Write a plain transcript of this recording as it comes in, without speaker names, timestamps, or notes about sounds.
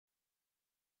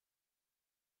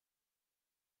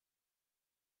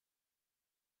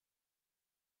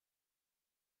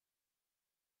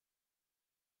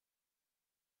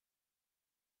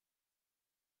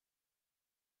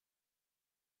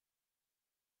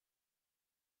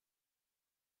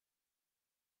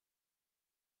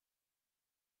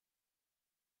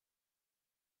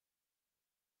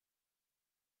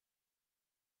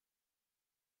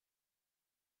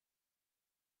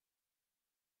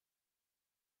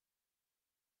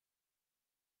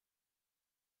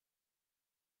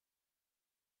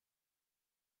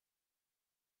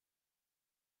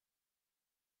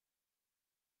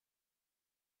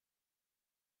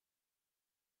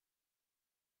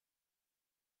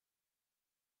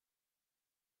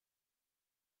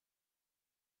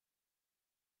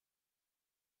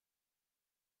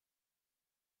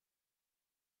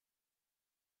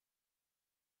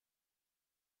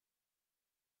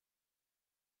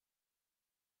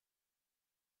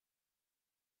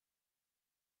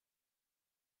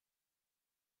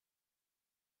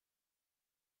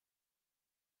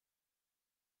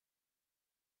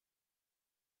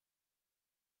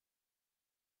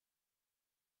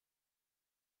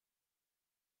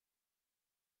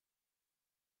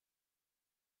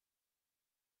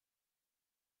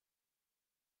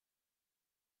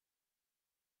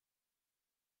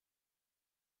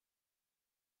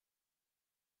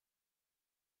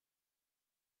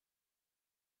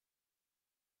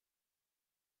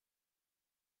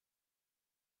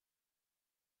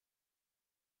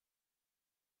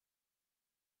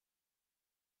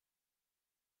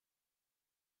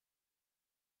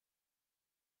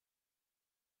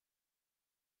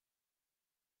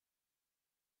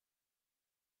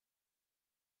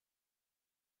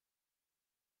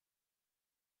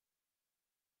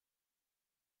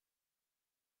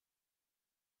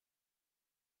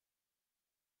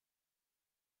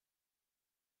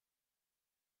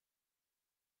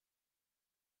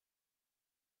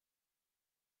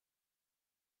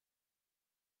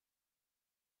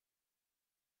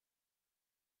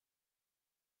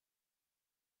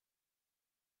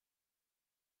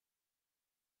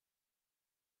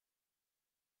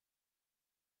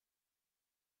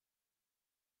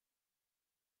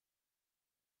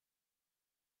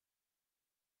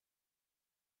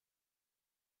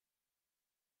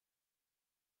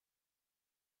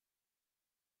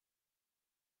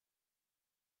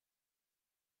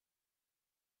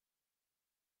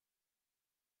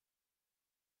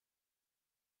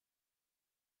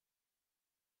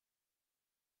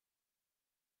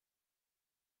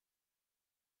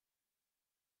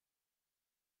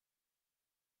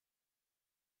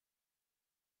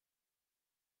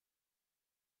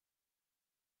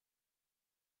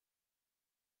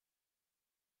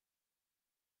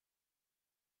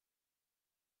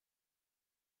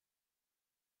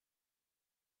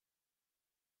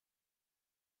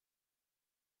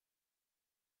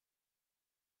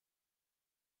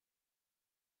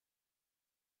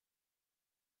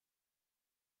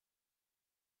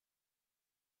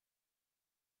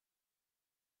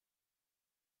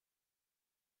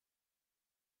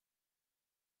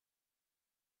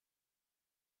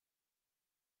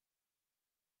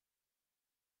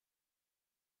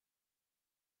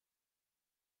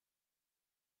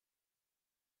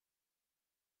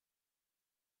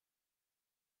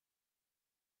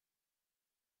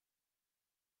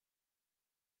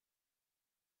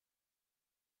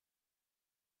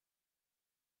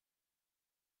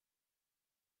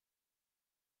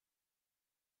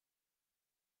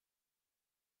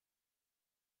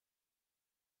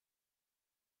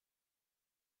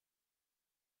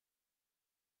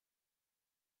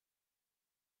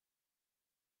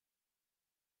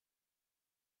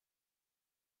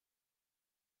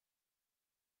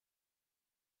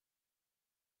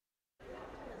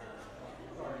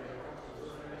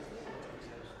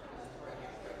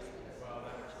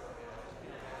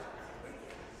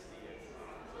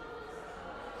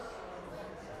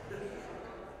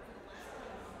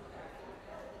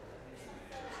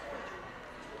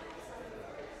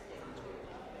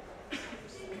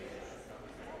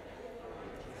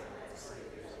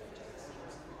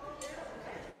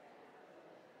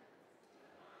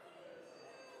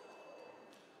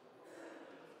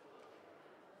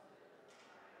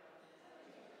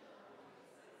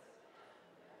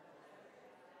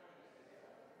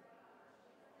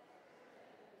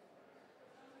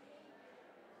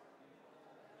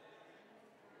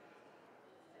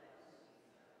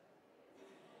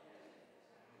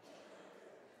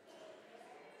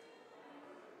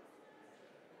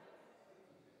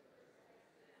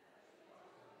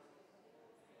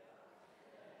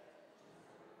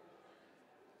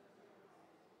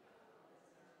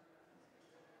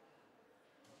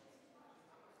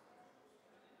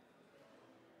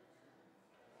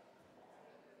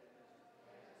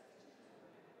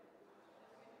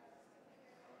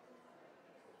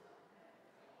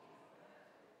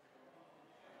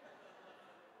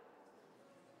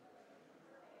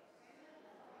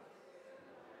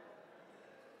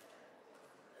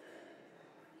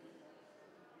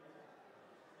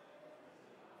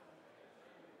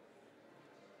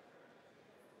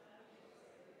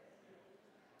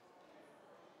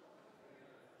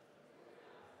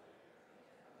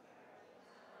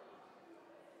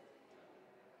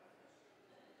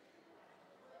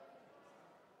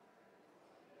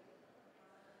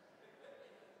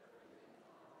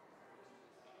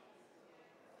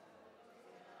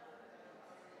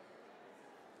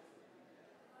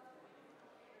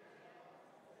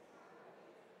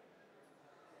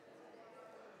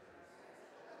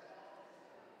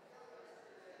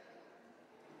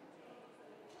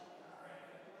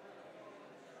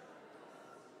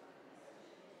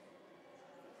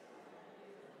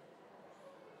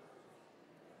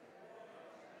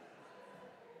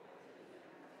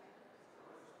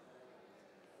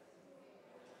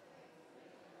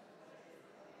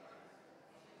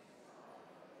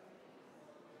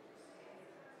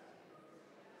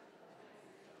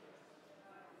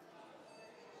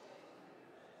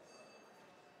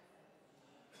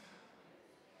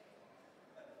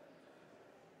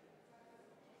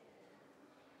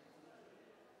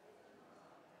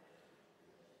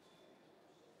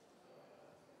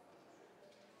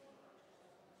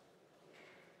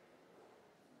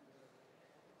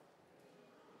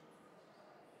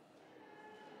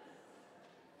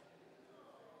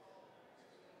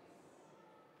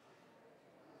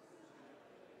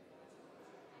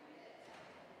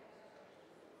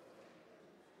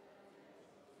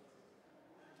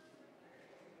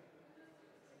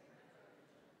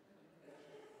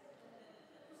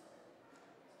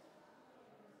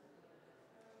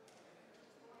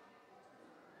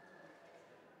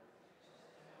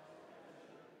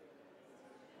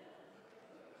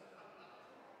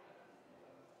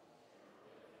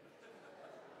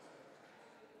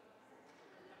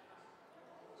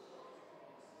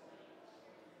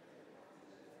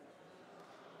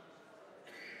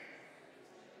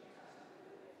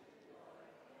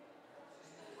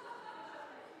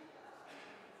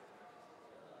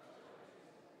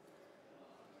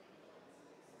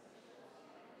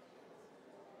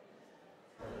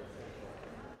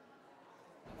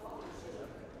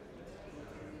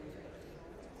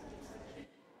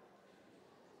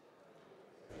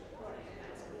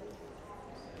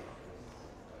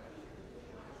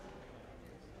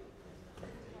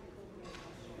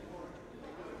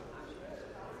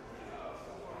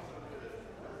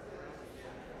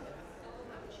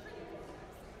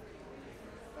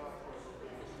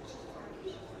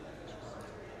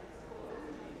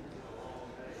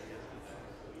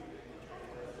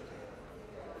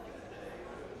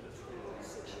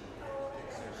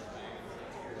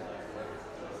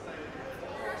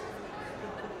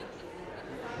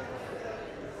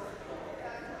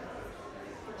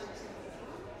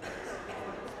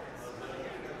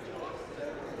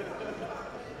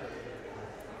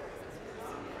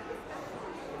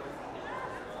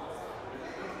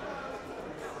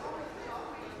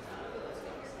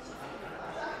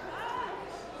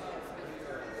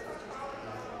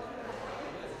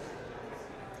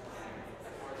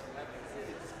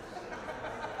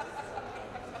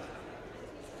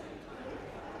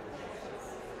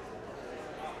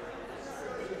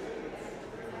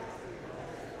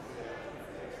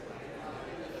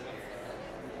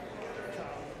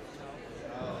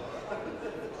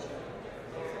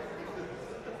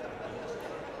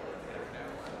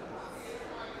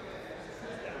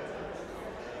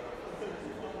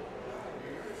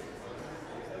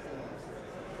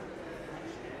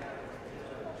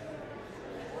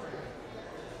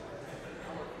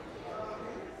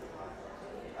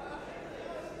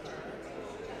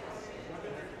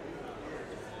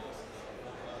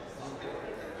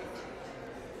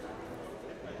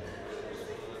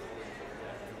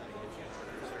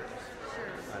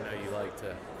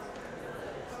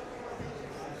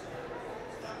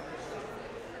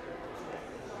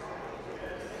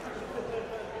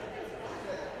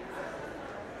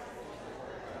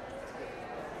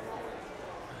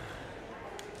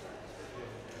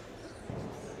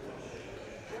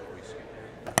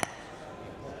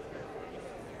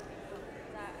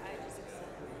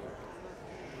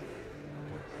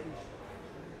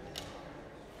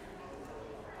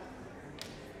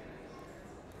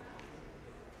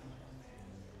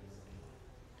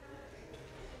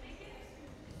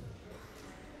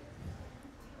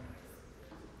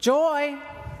Joy.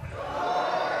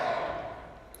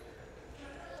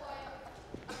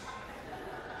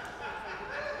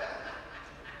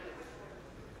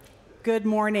 Good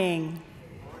morning.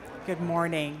 Good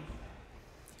morning.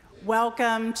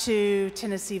 Welcome to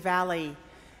Tennessee Valley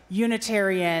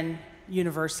Unitarian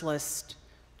Universalist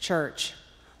Church.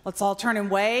 Let's all turn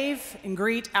and wave and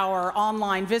greet our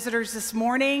online visitors this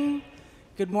morning.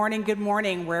 Good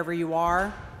morning, wherever you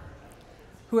are.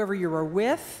 Whoever you are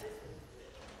with,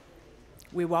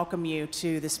 we welcome you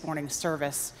to this morning's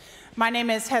service. My name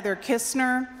is Heather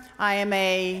Kistner. I am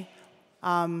a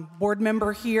board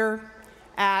member here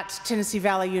at Tennessee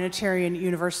Valley Unitarian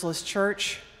Universalist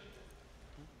Church.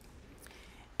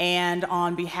 And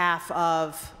on behalf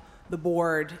of the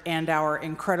board and our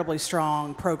incredibly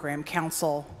strong program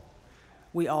council,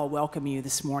 we all welcome you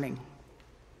this morning.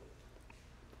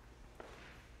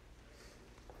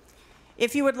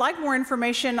 If you would like more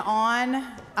information on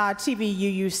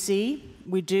TVUUC,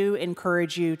 we do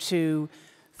encourage you to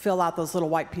fill out those little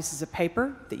white pieces of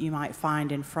paper that you might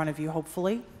find in front of you,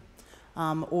 hopefully,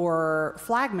 or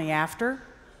flag me after.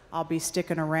 I'll be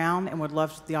sticking around and would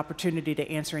love the opportunity to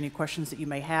answer any questions that you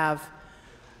may have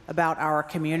about our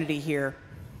community here.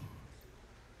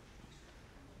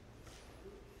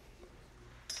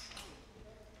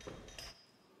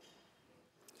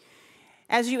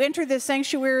 As you enter this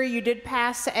sanctuary, you did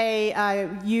pass a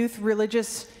youth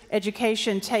religious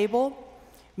education table.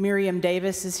 Miriam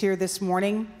Davis is here this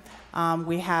morning.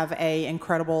 We have an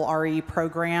incredible RE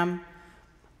program.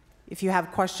 If you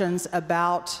have questions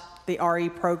about the RE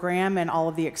program and all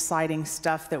of the exciting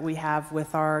stuff that we have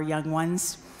with our young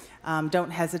ones,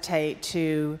 don't hesitate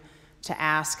to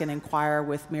ask and inquire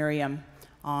with Miriam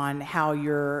on how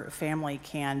your family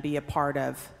can be a part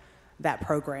of that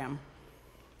program.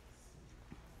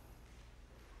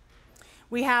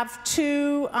 We have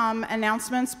two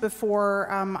announcements before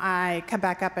I come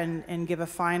back up and give a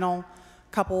final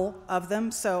couple of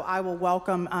them. So I will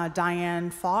welcome Diane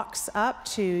Fox up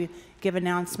to give an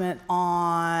announcement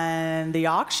on the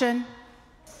auction.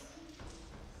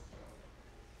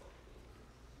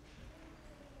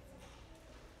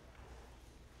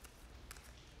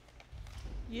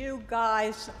 You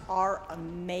guys are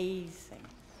amazing.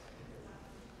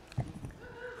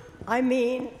 I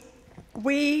mean,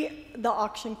 we, the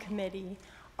auction committee,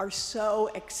 are so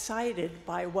excited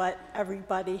by what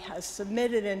everybody has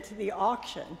submitted into the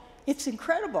auction. It's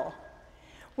incredible.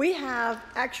 We have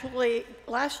actually,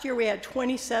 last year we had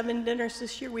 27 dinners.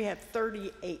 This year we have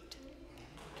 38.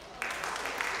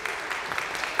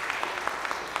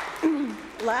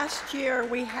 Last year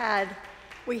we had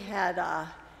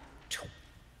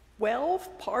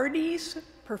 12 parties,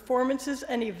 performances,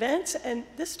 and events, and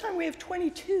this time we have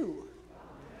 22.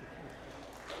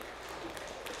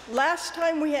 Last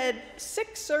time we had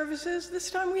 6 services, this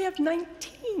time we have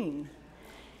 19.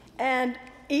 And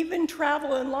even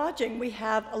travel and lodging, we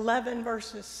have 11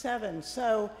 versus 7.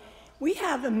 So we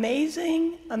have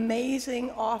amazing,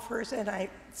 amazing offerings,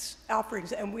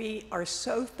 and we are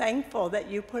so thankful that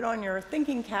you put on your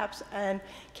thinking caps and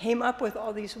came up with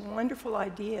all these wonderful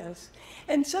ideas.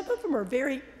 And some of them are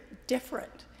very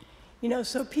different. You know,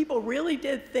 so people really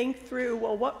did think through,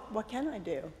 well, what can I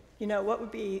do? You know, what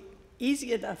would be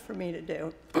easy enough for me to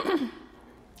do.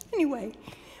 Anyway,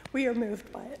 we are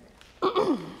moved by it.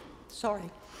 Sorry.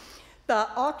 The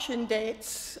auction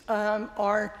dates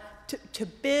are to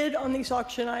bid on these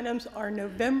auction items are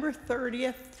November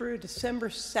 30th through December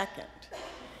 2nd.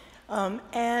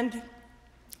 And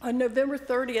on November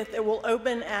 30th, it will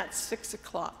open at 6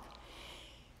 o'clock.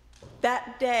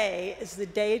 That day is the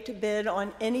day to bid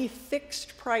on any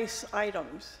fixed price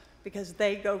items because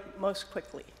they go most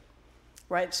quickly.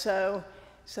 Right, so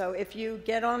if you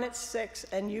get on at 6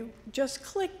 and you just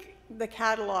click the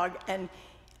catalog and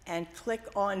click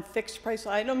on fixed price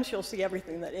items, you'll see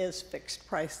everything that is fixed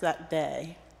price that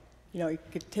day. You know, you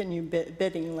continue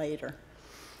bidding later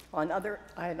on other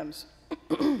items.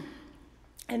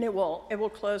 And it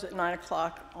will close at 9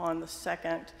 o'clock on the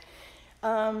 2nd.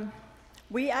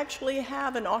 We actually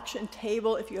have an auction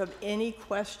table if you have any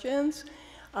questions,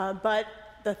 but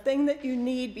the thing that you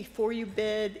need before you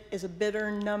bid is a bidder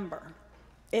number.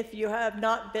 If you have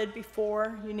not bid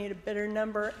before, you need a bidder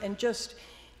number, and just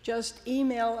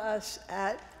email us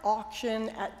at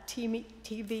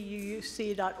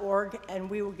auction@tvuuc.org, and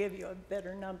we will give you a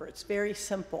bidder number. It's very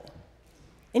simple.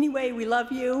 Anyway, we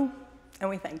love you, and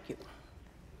we thank you.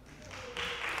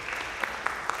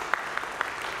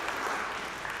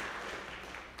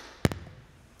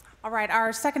 All right,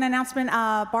 our second announcement,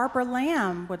 Barbara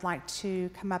Lamb would like to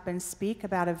come up and speak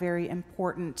about a very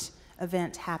important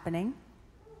event happening.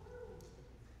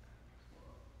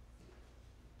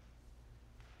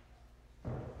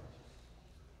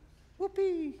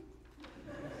 Whoopee.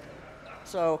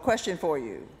 So, question for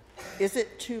you. Is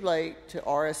it too late to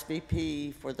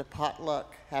RSVP for the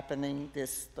potluck happening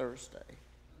this Thursday?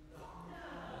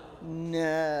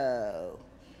 No.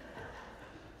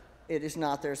 It is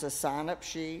not. There's a sign-up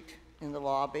sheet in the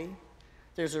lobby.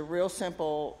 There's a real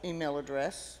simple email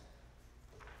address,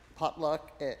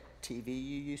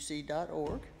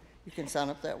 potluck@tvuuc.org. You can sign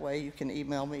up that way. You can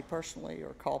email me personally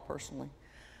or call personally.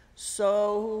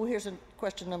 So here's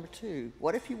question number 2.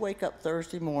 What if you wake up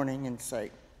Thursday morning and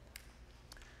say,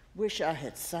 wish I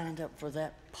had signed up for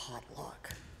that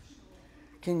potluck?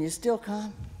 Can you still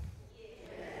come?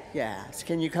 Yes.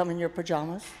 Can you come in your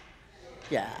pajamas?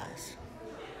 Yes.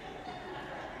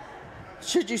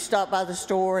 Should you stop by the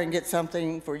store and get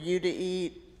something for you to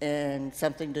eat and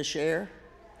something to share?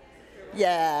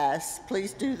 Yes,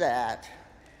 please do that.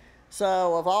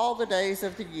 So of all the days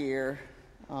of the year,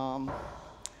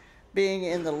 being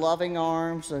in the loving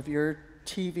arms of your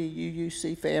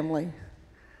TVUUC family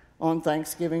on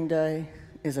Thanksgiving Day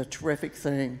is a terrific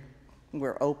thing.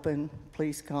 We're open.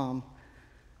 Please come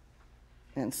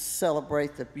and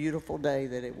celebrate the beautiful day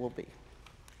that it will be.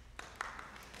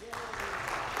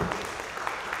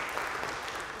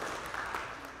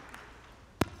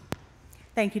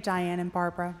 Thank you, Diane and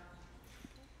Barbara.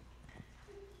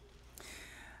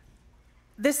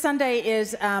 This Sunday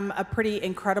is a pretty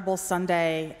incredible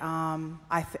Sunday,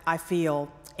 I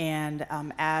feel. And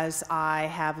as I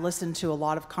have listened to a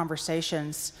lot of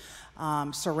conversations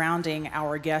surrounding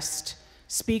our guest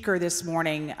speaker this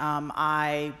morning,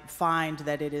 I find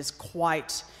that it is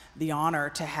quite the honor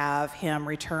to have him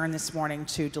return this morning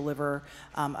to deliver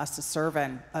us his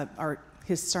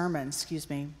sermon, excuse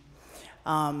me.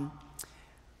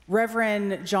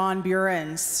 Reverend John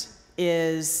Buehrens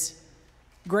is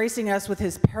gracing us with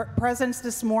his presence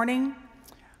this morning.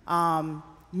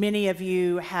 Many of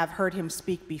you have heard him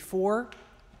speak before.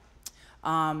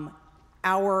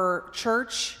 Our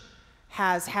church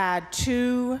has had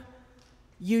 2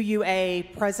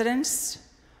 UUA presidents,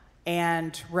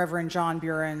 and Reverend John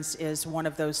Buehrens is one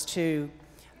of those 2.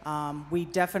 We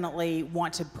definitely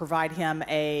want to provide him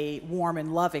a warm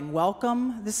and loving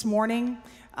welcome this morning.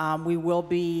 We will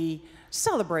be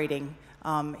celebrating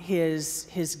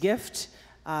his gift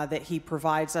that he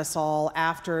provides us all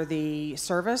after the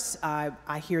service.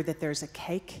 I hear that there's a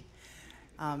cake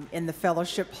in the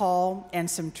fellowship hall and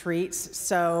some treats.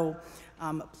 So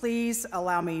please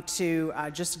allow me to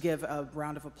just give a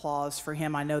round of applause for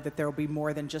him. I know that there will be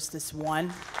more than just this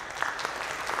one.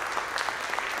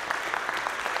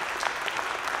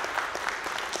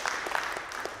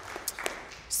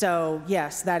 So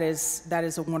yes, that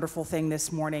is a wonderful thing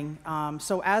this morning.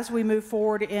 So as we move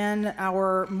forward in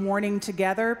our morning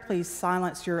together, please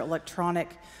silence your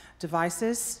electronic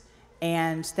devices,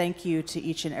 and thank you to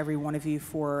each and every one of you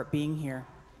for being here.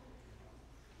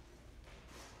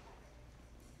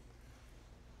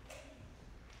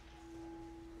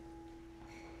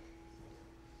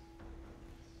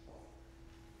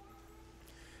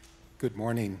 Good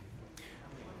morning.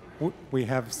 We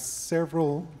have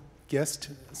several guest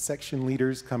section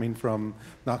leaders coming from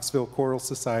Knoxville Choral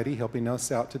Society helping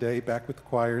us out today, back with the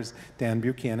choirs, Dan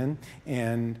Buchanan,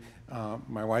 and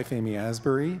my wife Amy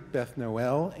Asbury, Beth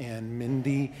Noel, and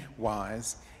Mindy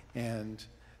Wise. And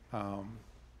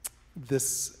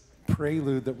this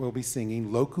prelude that we'll be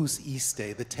singing, Locus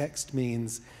Iste, the text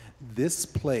means, this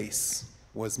place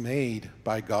was made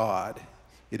by God.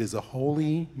 It is a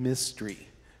holy mystery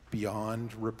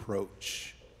beyond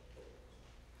reproach.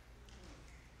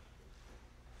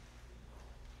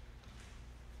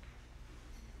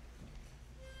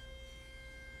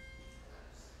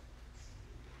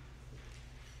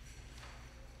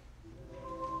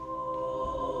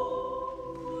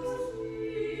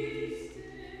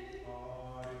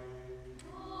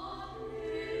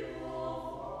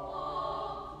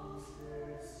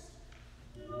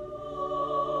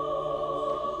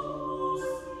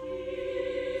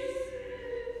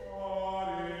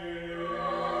 Amen.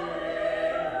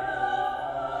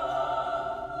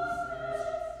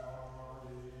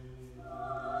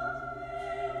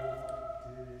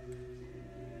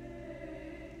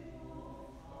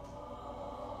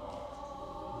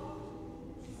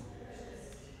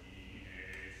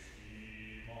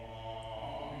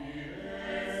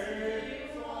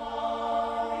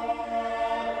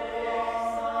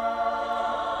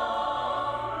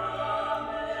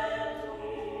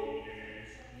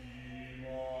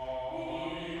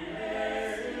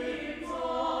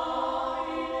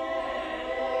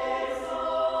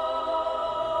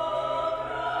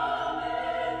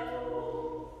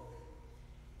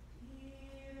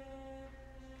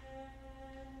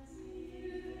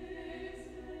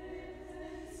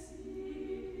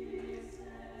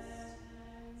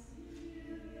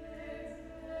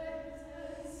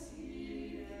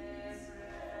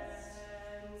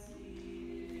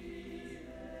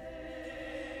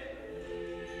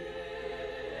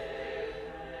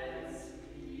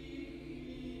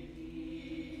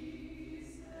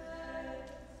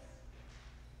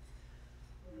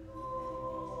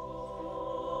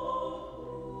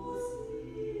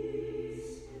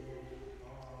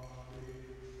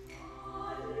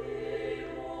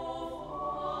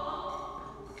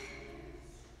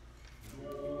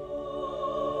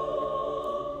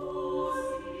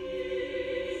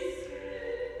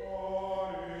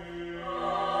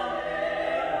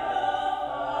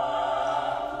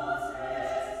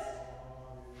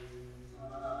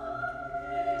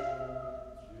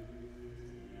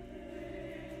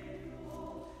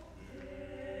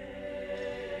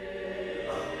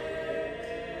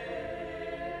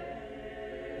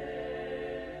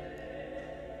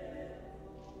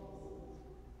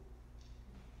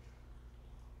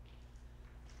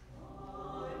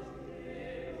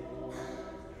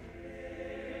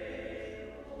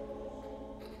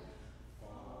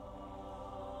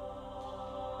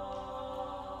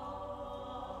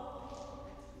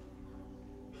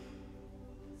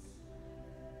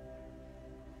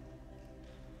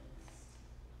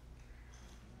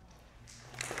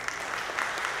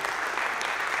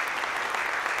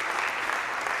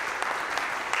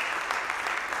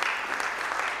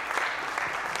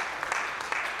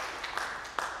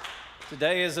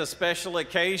 Today is a special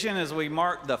occasion as we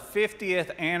mark the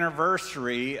 50th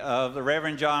anniversary of the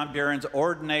Reverend John Buehrens'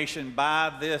 ordination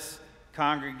by this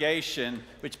congregation,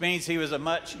 which means he was a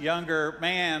much younger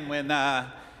man when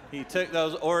he took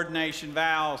those ordination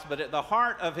vows. But at the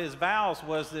heart of his vows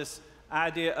was this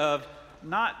idea of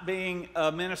not being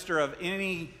a minister of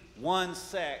any one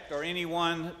sect or any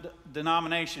one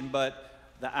denomination, but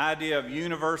the idea of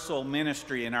universal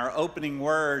ministry. And our opening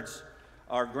words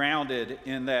are grounded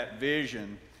in that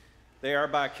vision. They are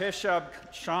by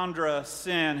Keshab Chandra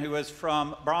Sen, who was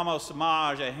from Brahmo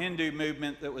Samaj, a Hindu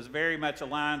movement that was very much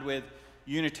aligned with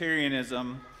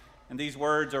Unitarianism. And these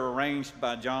words are arranged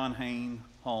by John Hayne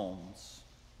Holmes.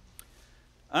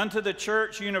 Unto the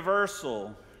Church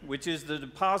Universal, which is the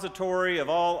depository of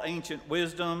all ancient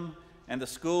wisdom and the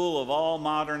school of all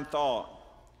modern thought,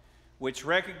 which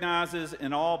recognizes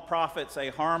in all prophets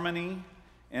a harmony,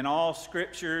 in all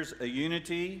scriptures a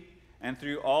unity, and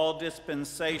through all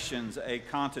dispensations a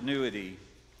continuity,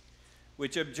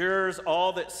 which abjures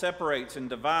all that separates and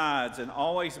divides and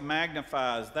always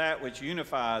magnifies that which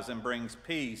unifies and brings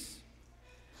peace,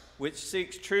 which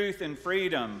seeks truth and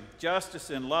freedom, justice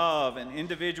and love, and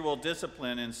individual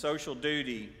discipline and social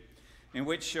duty, and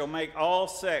which shall make all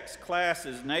sects,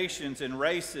 classes, nations, and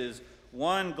races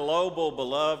one global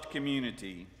beloved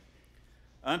community.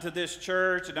 Unto this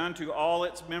church and unto all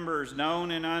its members, known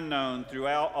and unknown,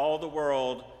 throughout all the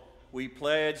world, we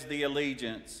pledge the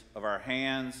allegiance of our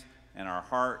hands and our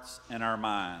hearts and our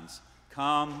minds.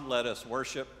 Come, let us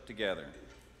worship together.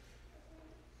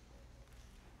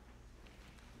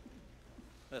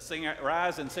 Let's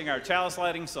rise and sing our chalice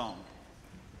lighting song.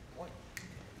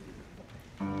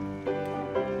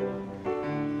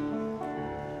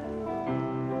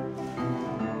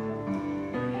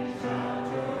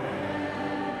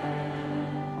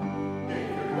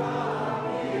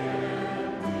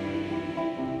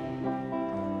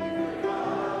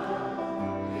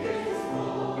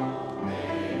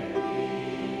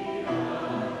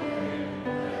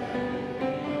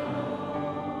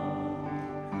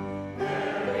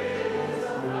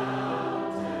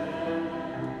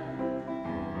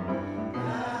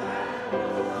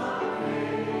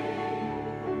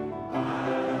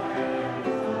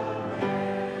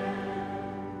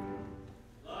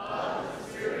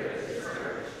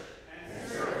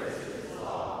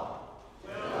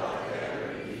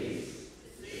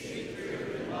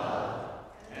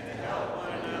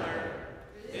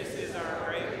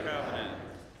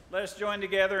 Let us join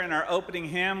together in our opening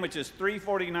hymn, which is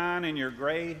 349 in your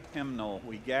gray hymnal.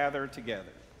 We gather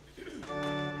together.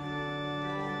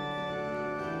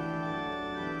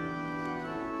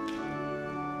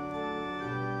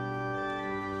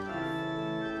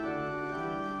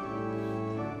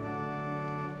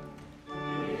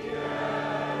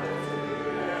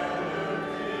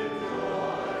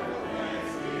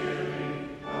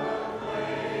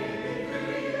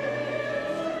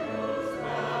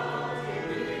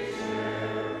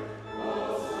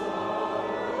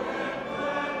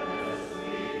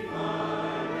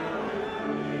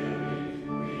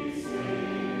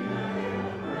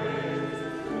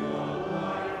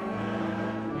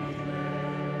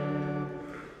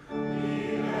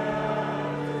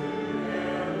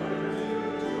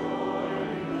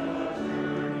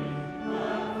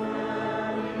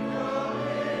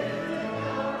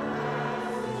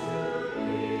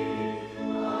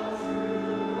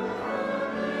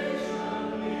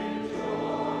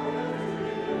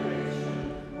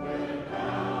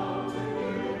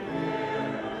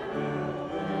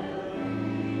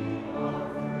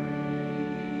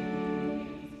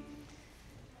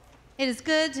 It is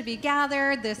good to be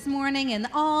gathered this morning in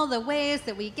all the ways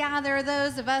that we gather,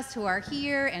 those of us who are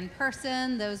here in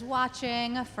person, those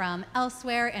watching from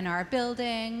elsewhere in our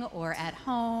building or at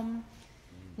home.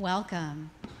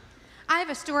 Welcome. I have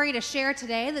a story to share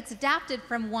today that's adapted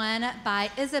from one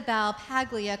by Isabel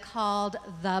Paglia called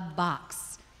The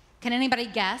Box. Can anybody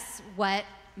guess what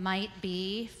might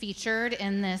be featured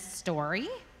in this story?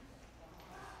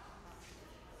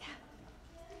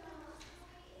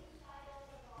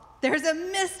 There's a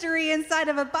mystery inside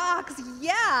of a box,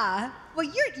 yeah. Well,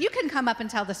 you can come up and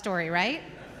tell the story, right?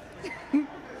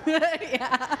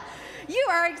 Yeah, you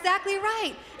are exactly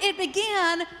right. It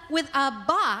began with a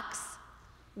box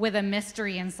with a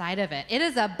mystery inside of it. It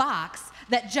is a box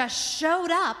that just showed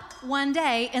up one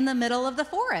day in the middle of the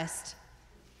forest.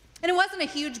 And it wasn't a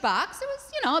huge box, it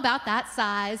was, about that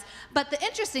size. But the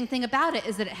interesting thing about it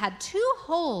is that it had 2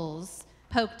 holes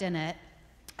poked in it.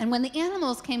 And when the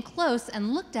animals came close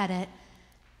and looked at it,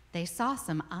 they saw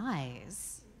some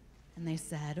eyes. And they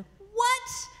said,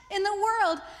 "What in the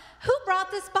world? Who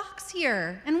brought this box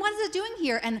here? And what is it doing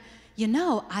here?" And you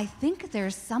know, I think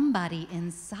there's somebody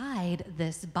inside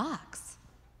this box.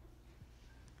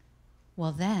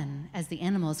 Well then, as the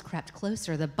animals crept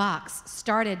closer, the box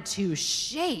started to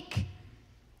shake.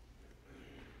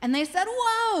 And they said,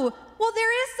 whoa, well,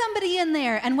 there is somebody in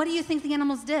there. And what do you think the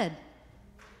animals did?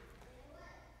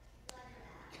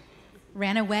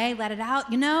 Ran away, let it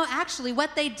out. You know, actually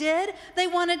what they did, they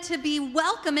wanted to be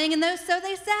welcoming, and so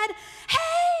they said,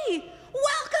 hey,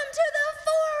 welcome to the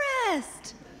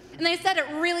forest. And they said it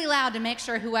really loud to make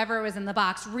sure whoever was in the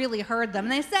box really heard them.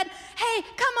 And they said, hey,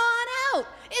 come on out.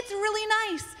 It's really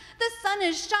nice. The sun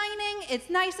is shining. It's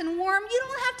nice and warm. You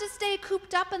don't have to stay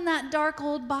cooped up in that dark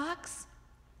old box.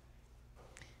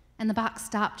 And the box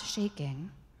stopped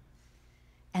shaking.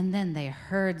 And then they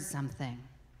heard something.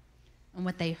 And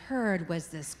what they heard was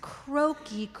this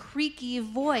croaky, creaky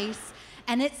voice,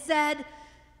 and it said,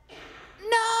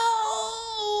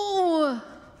 no!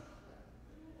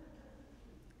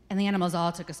 And the animals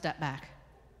all took a step back.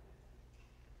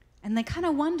 And they kind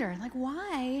of wonder, like,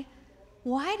 why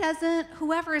doesn't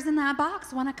whoever is in that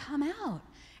box want to come out?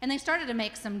 And they started to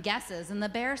make some guesses, and the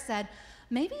bear said,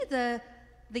 maybe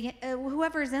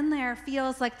whoever's in there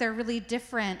feels like they're really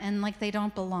different and like they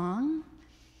don't belong.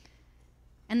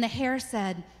 And the hare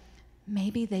said,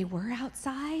 maybe they were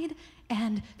outside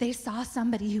and they saw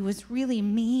somebody who was really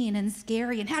mean and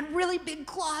scary and had really big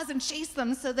claws and chased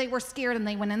them, so they were scared and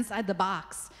they went inside the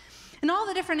box. And all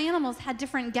the different animals had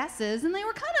different guesses, and they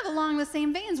were kind of along the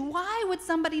same veins. Why would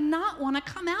somebody not want to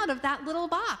come out of that little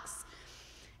box?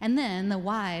 And then the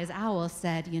wise owl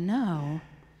said, you know,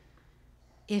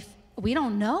 if we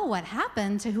don't know what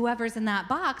happened to whoever's in that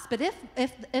box, but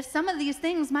if some of these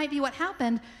things might be what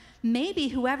happened, maybe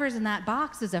whoever's in that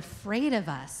box is afraid of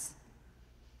us.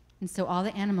 And so all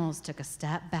the animals took a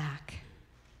step back.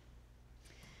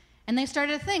 And they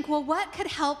started to think, well, what could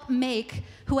help make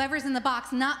whoever's in the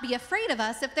box not be afraid of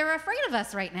us if they're afraid of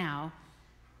us right now?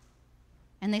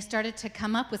 And they started to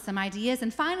come up with some ideas.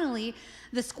 And finally,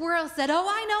 the squirrel said, oh,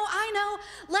 I know.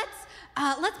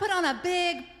 Let's put on a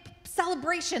big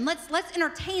celebration. Let's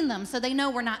entertain them so they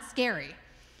know we're not scary.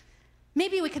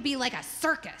 Maybe we could be like a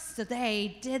circus. So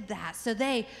they did that. So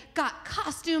they got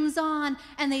costumes on,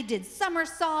 and they did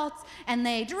somersaults, and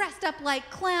they dressed up like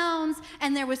clowns,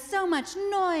 and there was so much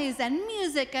noise and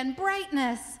music and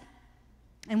brightness.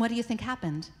 And what do you think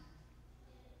happened?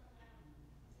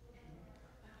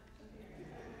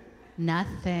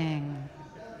 Nothing.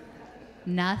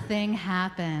 Nothing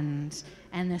happened.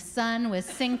 And the sun was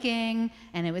sinking,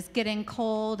 and it was getting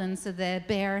cold, and so the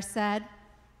bear said,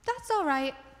 that's all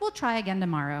right. We'll try again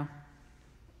tomorrow.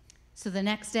 So the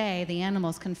next day, the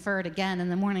animals conferred again in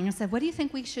the morning and said, what do you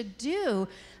think we should do?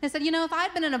 They said, you know, if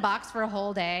I'd been in a box for a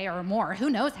whole day or more, who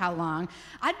knows how long,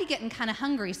 I'd be getting kind of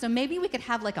hungry, so maybe we could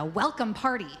have like a welcome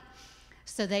party.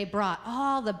 So they brought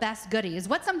all the best goodies.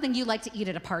 What's something you like to eat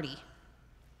at a party?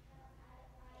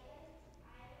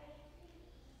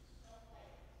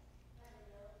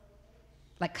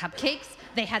 Like cupcakes?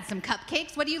 They had some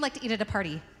cupcakes. What do you like to eat at a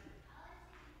party?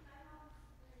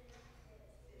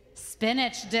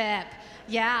 Spinach dip.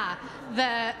 Yeah,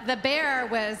 the bear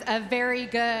was a very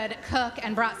good cook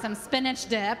and brought some spinach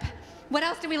dip. What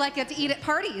else do we like to eat at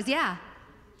parties? Yeah.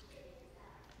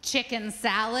 Chicken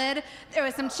salad. There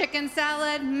was some chicken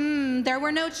salad. There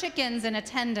were no chickens in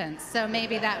attendance, so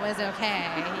maybe that was okay.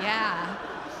 Yeah.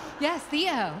 Yes,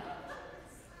 Theo.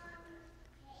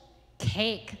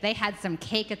 Cake. They had some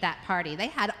cake at that party. They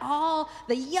had all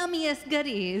the yummiest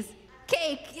goodies.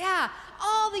 Cake, yeah,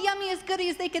 all the yummiest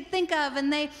goodies they could think of,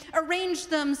 and they arranged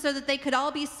them so that they could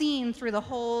all be seen through the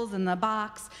holes in the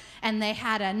box, and they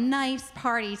had a nice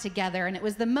party together, and it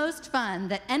was the most fun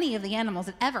that any of the animals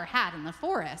had ever had in the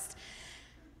forest.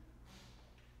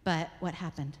 But what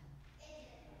happened?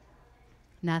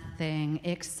 Nothing,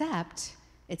 except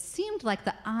it seemed like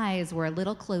the eyes were a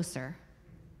little closer.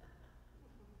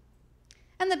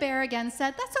 And the bear again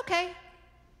said, that's okay.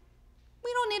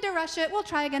 We don't need to rush it. We'll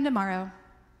try again tomorrow.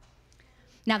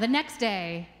 Now, the next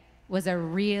day was a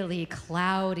really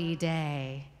cloudy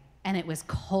day, and it was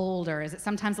colder. Is it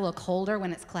sometimes a little colder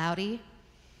when it's cloudy?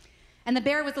 And the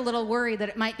bear was a little worried that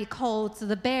it might be cold, so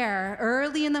the bear,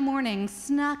 early in the morning,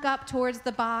 snuck up towards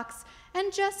the box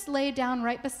and just lay down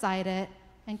right beside it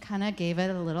and kind of gave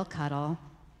it a little cuddle.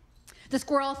 The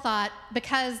squirrel thought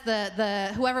because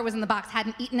whoever was in the box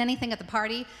hadn't eaten anything at the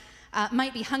party,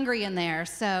 might be hungry in there,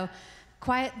 so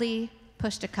quietly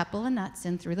pushed a couple of nuts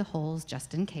in through the holes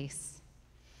just in case.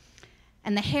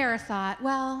 And the hare thought,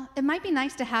 well, it might be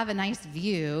nice to have a nice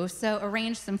view, so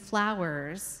arranged some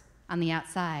flowers on the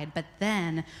outside. But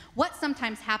then, what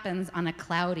sometimes happens on a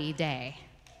cloudy day?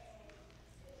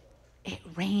 it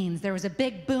rains. There was a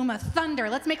big boom of thunder.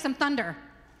 Let's make some thunder.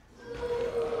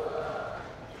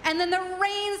 And then the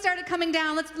rain started coming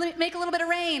down. Let's make a little bit of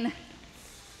rain.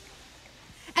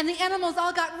 And the animals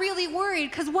all got really worried,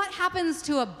 because what happens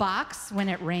to a box when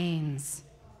it rains?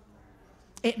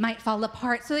 It might fall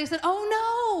apart. So they said,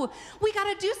 oh no, we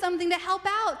got to do something to help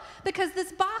out, because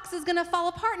this box is going to fall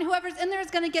apart and whoever's in there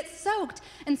is going to get soaked.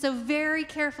 And so very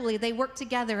carefully they worked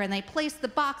together and they placed the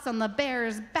box on the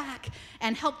bear's back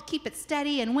and helped keep it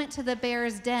steady, and went to the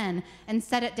bear's den and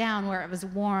set it down where it was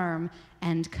warm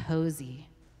and cozy.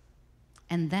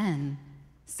 And then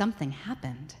something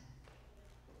happened.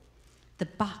 The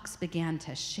box began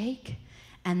to shake,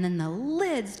 and then the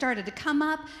lid started to come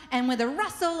up, and with a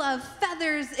rustle of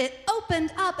feathers, it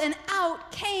opened up, and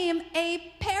out came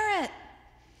a parrot.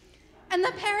 And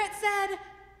the parrot said,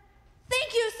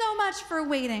 "Thank you so much for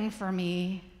waiting for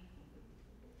me."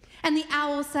 And the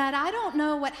owl said, "I don't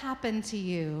know what happened to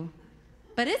you,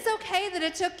 but it's okay that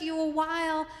it took you a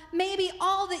while. Maybe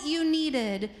all that you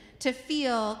needed to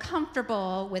feel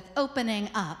comfortable with opening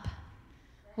up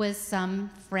was some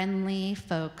friendly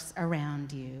folks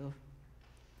around you."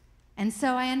 And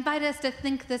so I invite us to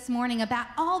think this morning about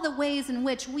all the ways in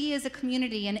which we as a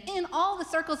community, and in all the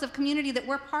circles of community that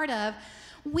we're part of,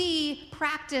 we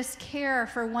practice care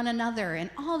for one another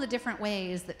in all the different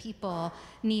ways that people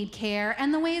need care,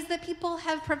 and the ways that people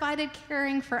have provided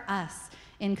caring for us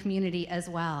in community as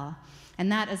well.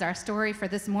 And that is our story for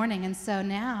this morning. And so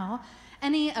now,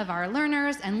 any of our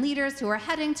learners and leaders who are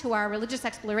heading to our religious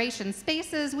exploration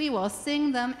spaces, we will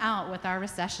sing them out with our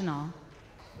recessional.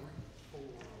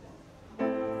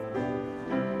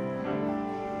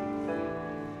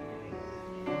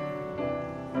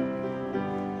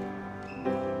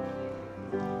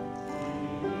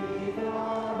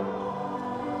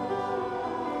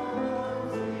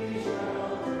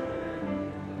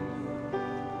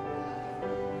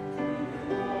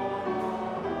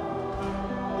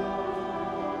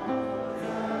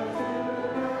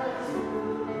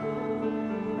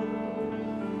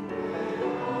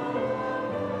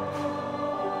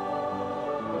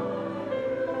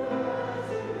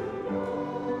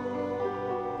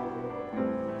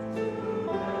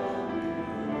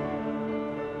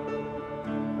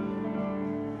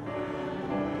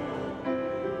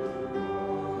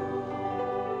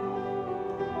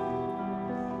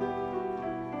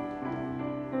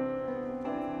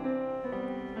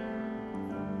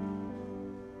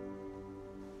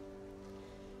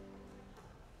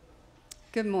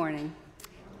 Good morning.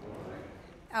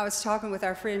 I was talking with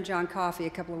our friend John Coffey a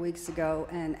couple of weeks ago,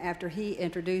 and after he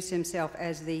introduced himself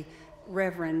as the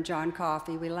Reverend John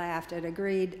Coffey, we laughed and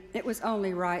agreed it was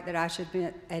only right that I should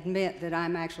admit that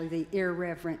I'm actually the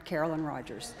irreverent Carolyn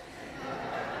Rogers.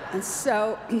 And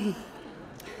so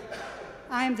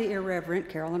I am the irreverent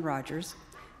Carolyn Rogers,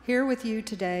 here with you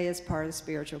today as part of the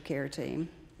spiritual care team.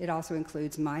 It also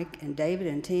includes Mike and David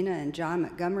and Tina and John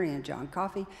Montgomery and John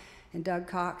Coffey and Doug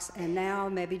Cox, and now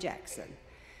Mebby Jackson.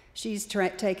 She's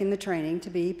taken the training to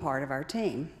be part of our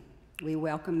team. We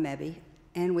welcome Mebby,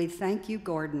 and we thank you,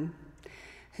 Gordon,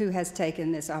 who has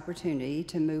taken this opportunity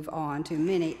to move on to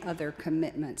many other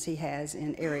commitments he has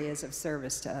in areas of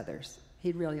service to others.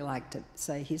 He'd really like to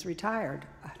say he's retired.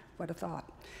 What a thought.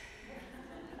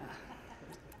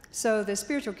 So the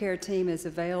spiritual care team is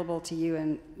available to you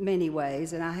in many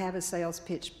ways, and I have a sales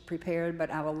pitch prepared, but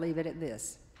I will leave it at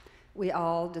this. We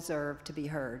all deserve to be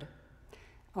heard.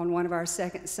 On one of our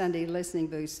second Sunday listening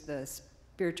booths, the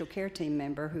spiritual care team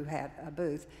member who had a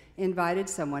booth invited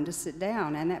someone to sit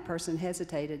down, and that person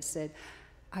hesitated, said,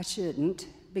 "I shouldn't,"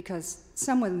 because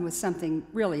someone with something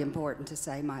really important to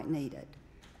say might need it.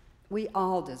 We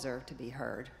all deserve to be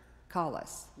heard. Call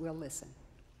us, we'll listen.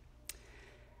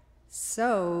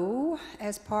 So,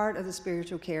 as part of the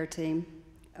spiritual care team,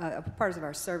 part of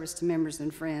our service to members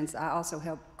and friends, I also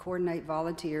help coordinate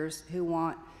volunteers who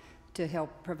want to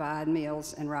help provide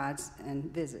meals and rides and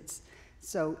visits.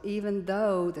 So even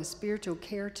though the spiritual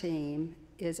care team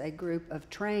is a group of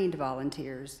trained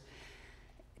volunteers,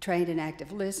 trained in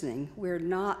active listening, we're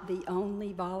not the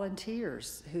only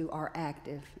volunteers who are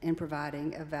active in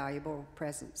providing a valuable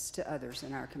presence to others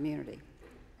in our community.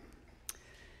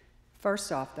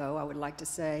 First off, though, I would like to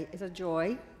say it's a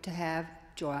joy to have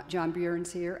John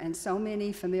Buehrens here, and so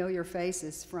many familiar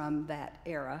faces from that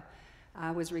era. I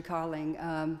was recalling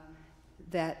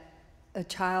that a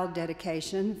child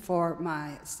dedication for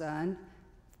my son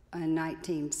in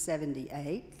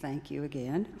 1978. Thank you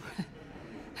again.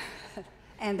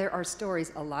 And there are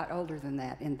stories a lot older than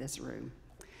that in this room.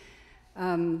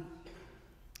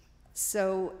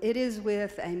 So it is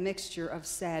with a mixture of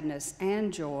sadness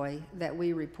and joy that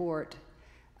we report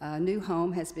A new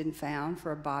home has been found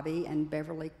for Bobby and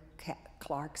Beverly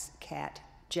Clark's cat,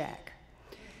 Jack.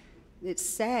 It's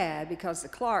sad because the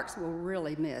Clarks will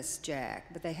really miss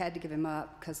Jack, but they had to give him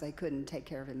up because they couldn't take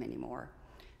care of him anymore.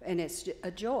 And it's a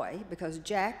joy because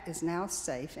Jack is now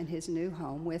safe in his new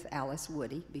home with Alice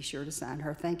Woody. Be sure to sign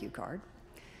her thank you card.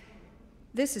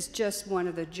 This is just one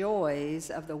of the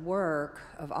joys of the work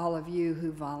of all of you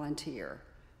who volunteer.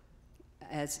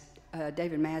 As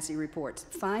David Massey reports,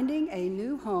 finding a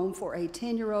new home for a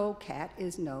 10-year-old cat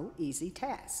is no easy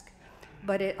task,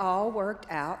 but it all worked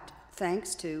out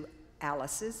thanks to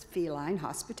Alice's feline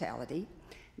hospitality,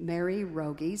 Mary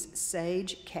Rogy's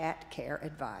sage cat care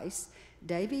advice,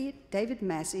 David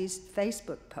Massey's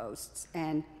Facebook posts,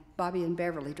 and Bobby and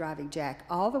Beverly driving Jack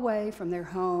all the way from their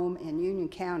home in Union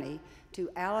County to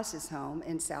Alice's home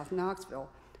in South Knoxville,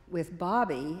 with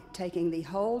Bobby taking the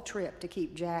whole trip to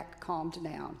keep Jack calmed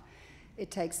down. It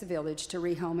takes a village to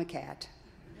rehome a cat.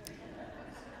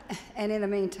 And in the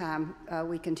meantime,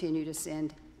 we continue to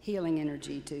send healing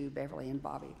energy to Beverly and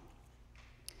Bobby.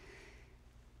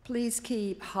 Please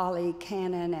keep Holly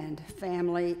Cannon and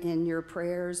family in your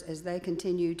prayers as they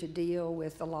continue to deal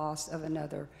with the loss of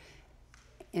another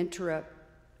IVF.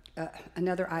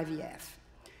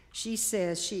 She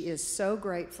says she is so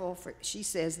grateful she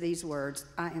says these words,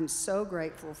 "I am so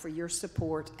grateful for your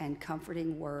support and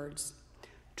comforting words.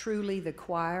 Truly, the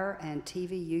choir and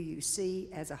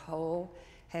TVUUC as a whole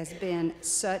has been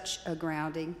such a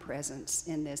grounding presence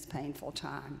in this painful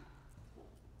time."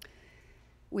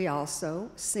 We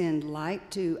also send light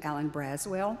to Alan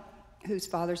Braswell, whose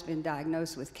father's been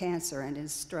diagnosed with cancer and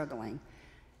is struggling.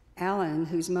 Alan,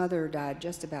 whose mother died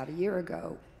just about a year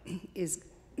ago, is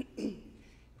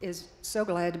so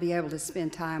glad to be able to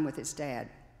spend time with his dad.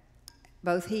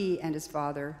 Both he and his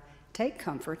father take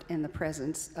comfort in the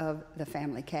presence of the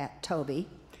family cat, Toby,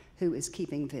 who is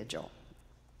keeping vigil.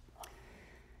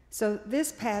 So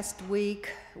this past week,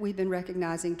 we've been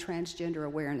recognizing Transgender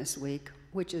Awareness Week,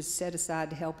 which is set aside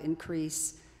to help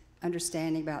increase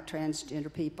understanding about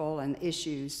transgender people and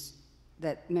issues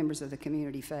that members of the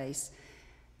community face.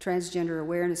 Transgender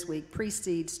Awareness Week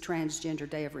precedes Transgender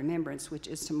Day of Remembrance, which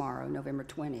is tomorrow, November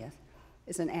 20th.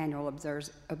 It's an annual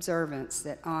observance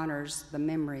that honors the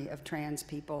memory of trans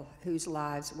people whose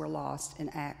lives were lost in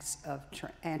acts of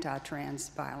anti-trans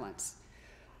violence.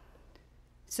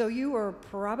 So you are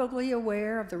probably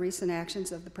aware of the recent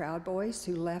actions of the Proud Boys,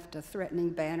 who left a threatening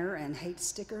banner and hate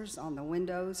stickers on the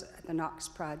windows at the Knox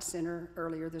Pride Center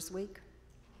earlier this week.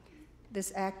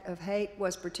 This act of hate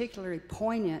was particularly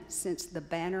poignant since the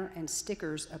banner and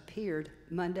stickers appeared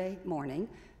Monday morning,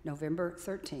 November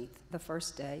 13th, the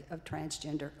first day of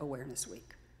Transgender Awareness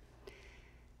Week.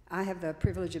 I have the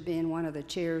privilege of being one of the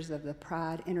chairs of the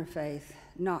Pride Interfaith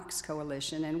Knox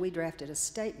Coalition, and we drafted a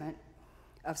statement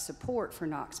of support for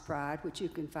Knox Pride, which you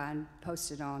can find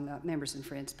posted on Members and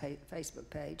Friends Facebook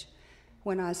page.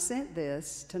 When I sent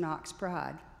this to Knox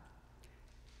Pride,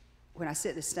 when I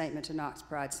sent this statement to Knox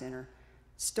Pride Center,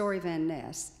 Story Van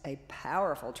Ness, a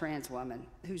powerful trans woman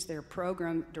who's their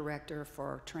program director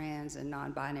for trans and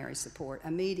non-binary support,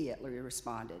 immediately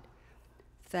responded,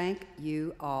 "Thank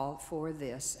you all for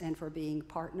this and for being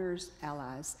partners,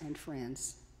 allies, and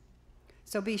friends."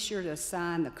 So be sure to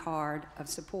sign the card of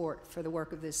support for the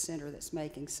work of this center that's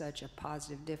making such a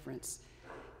positive difference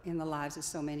in the lives of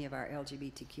so many of our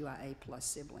LGBTQIA+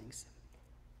 siblings.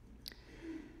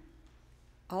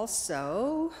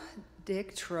 Also,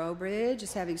 Dick Trowbridge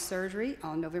is having surgery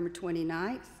on November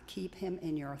 29th. Keep him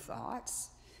in your thoughts.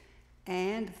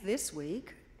 And this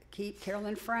week, keep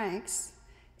Carolyn Franks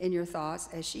in your thoughts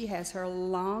as she has her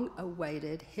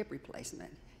long-awaited hip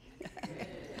replacement.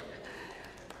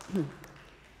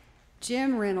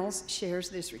 Jim Reynolds shares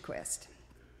this request.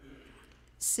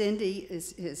 Cindy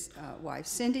is his wife.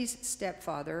 Cindy's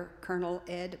stepfather, Colonel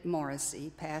Ed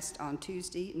Morrissey, passed on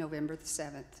Tuesday, November the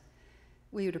 7th.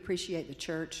 We would appreciate the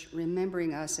church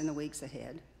remembering us in the weeks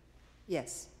ahead.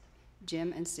 Yes,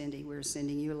 Jim and Cindy, we're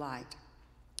sending you light.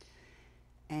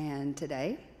 And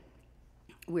today,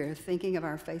 we're thinking of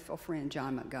our faithful friend,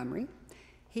 John Montgomery.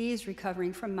 He is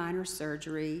recovering from minor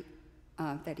surgery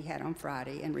that he had on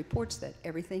Friday and reports that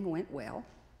everything went well.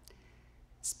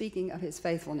 Speaking of his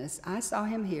faithfulness, I saw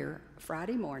him here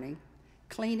Friday morning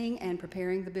cleaning and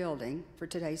preparing the building for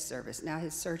today's service. Now,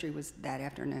 his surgery was that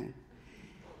afternoon.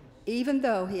 Even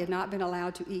though he had not been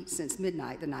allowed to eat since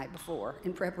midnight the night before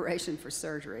in preparation for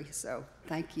surgery. So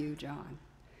thank you, John.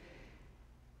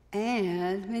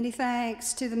 And many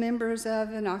thanks to the members of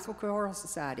the Knoxville Choral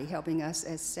Society helping us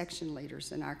as section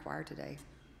leaders in our choir today.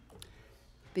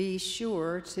 Be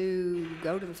sure to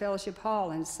go to the fellowship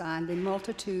hall and sign the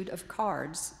multitude of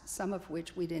cards, some of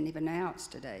which we didn't even announce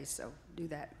today, so do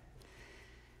that.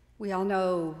 We all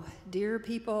know dear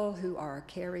people who are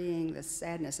carrying the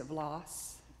sadness of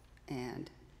loss and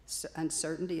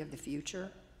uncertainty of the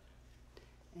future,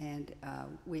 and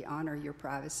we honor your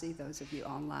privacy, those of you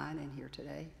online and here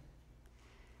today.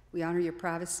 We honor your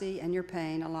privacy and your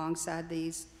pain alongside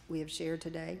these we have shared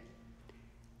today.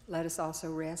 Let us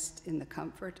also rest in the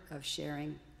comfort of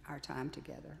sharing our time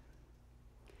together.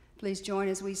 Please join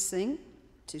as we sing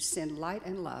to send light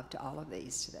and love to all of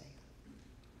these today.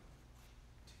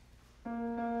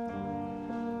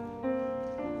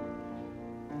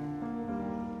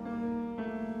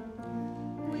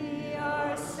 We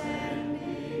are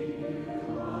sending you,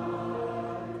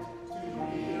 Lord, to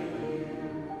heal you,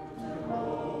 to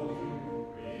hold you.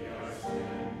 We are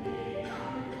sending you,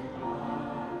 Lord,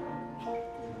 to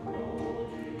hold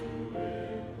you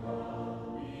in love.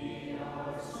 We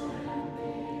are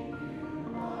sending you,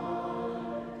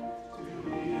 Lord, to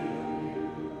heal you,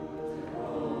 to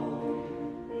hold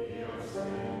you. We are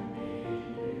sending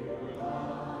you,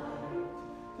 Lord,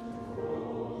 to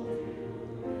hold you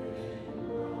in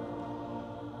love.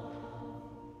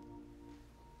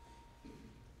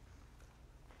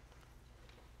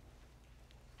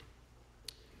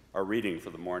 Our reading for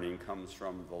the morning comes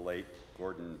from the late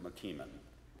Gordon McKeeman.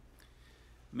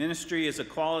 Ministry is a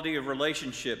quality of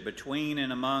relationship between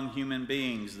and among human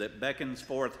beings that beckons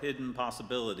forth hidden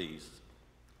possibilities.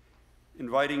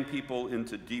 Inviting people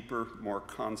into deeper, more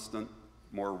constant,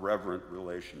 more reverent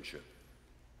relationship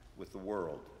with the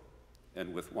world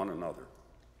and with one another.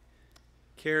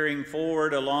 Carrying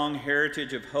forward a long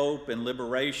heritage of hope and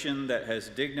liberation that has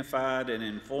dignified and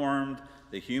informed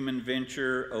the human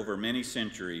venture over many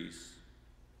centuries.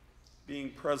 Being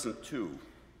present to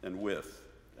and with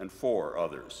and for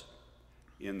others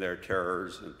in their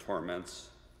terrors and torments,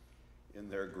 in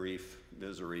their grief,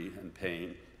 misery, and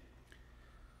pain.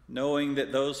 Knowing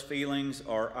that those feelings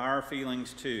are our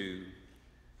feelings too,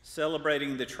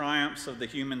 celebrating the triumphs of the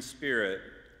human spirit,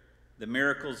 the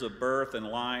miracles of birth and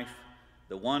life,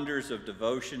 the wonders of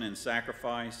devotion and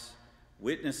sacrifice,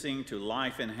 witnessing to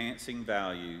life-enhancing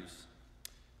values.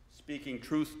 Speaking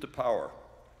truth to power,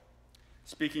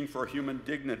 speaking for human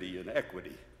dignity and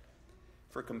equity,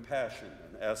 for compassion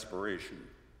and aspiration,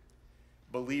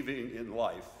 believing in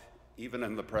life even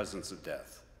in the presence of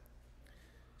death.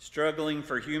 Struggling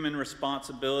for human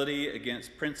responsibility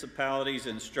against principalities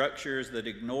and structures that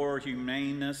ignore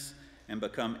humaneness and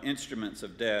become instruments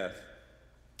of death.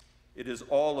 It is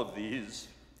all of these,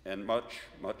 and much,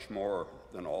 much more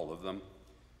than all of them,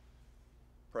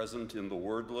 present in the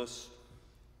wordless,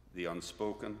 the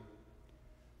unspoken,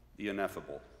 the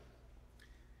ineffable.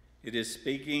 It is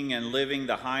speaking and living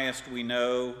the highest we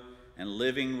know, and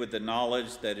living with the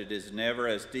knowledge that it is never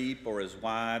as deep or as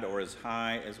wide or as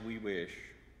high as we wish.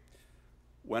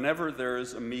 Whenever there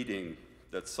is a meeting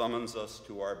that summons us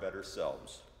to our better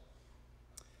selves,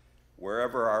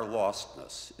 wherever our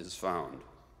lostness is found,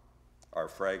 our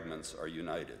fragments are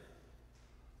united.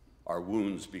 Our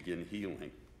wounds begin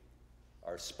healing.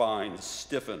 Our spines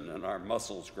stiffen and our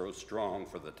muscles grow strong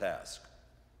for the task.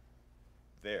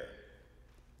 There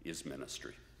is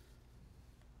ministry.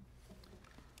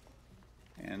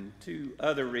 And two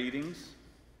other readings.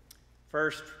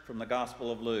 First, from the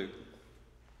Gospel of Luke.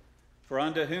 For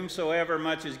unto whomsoever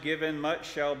much is given, much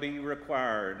shall be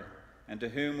required, and to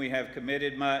whom we have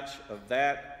committed much, of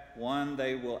that one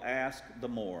they will ask the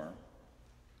more.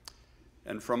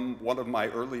 And from one of my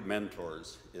early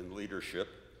mentors in leadership,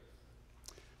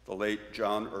 the late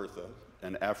John Buehrens,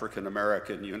 an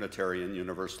African-American Unitarian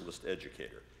Universalist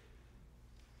educator.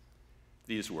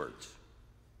 These words: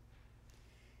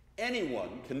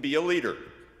 anyone can be a leader.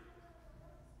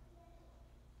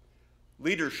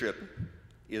 Leadership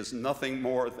is nothing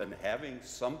more than having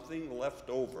something left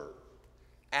over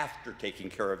after taking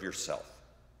care of yourself,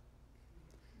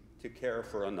 to care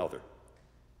for another,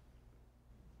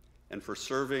 and for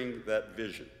serving that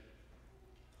vision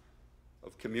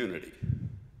of community,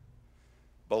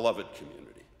 beloved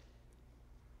community,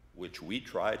 which we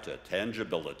try to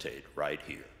tangibilitate right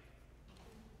here.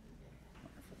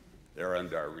 There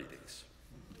end our readings.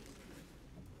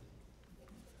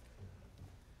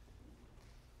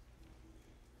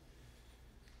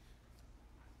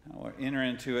 Now we'll enter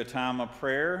into a time of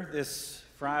prayer. This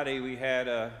Friday we had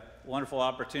a wonderful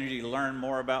opportunity to learn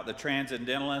more about the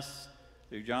Transcendentalists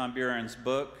through John Buehrens'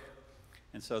 book.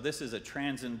 And so this is a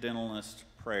Transcendentalist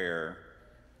prayer.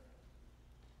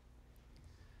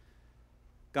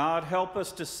 God, help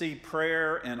us to see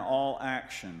prayer in all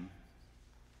action.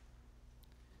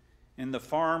 in the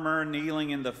farmer kneeling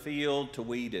in the field to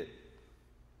weed it,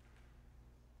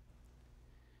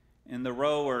 in the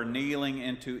rower kneeling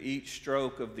into each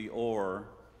stroke of the oar,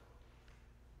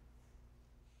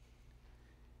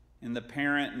 in the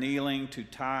parent kneeling to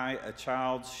tie a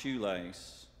child's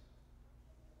shoelace,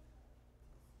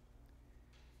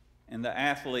 in the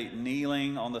athlete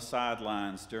kneeling on the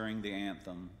sidelines during the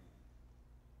anthem,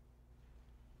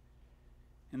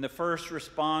 in the first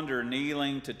responder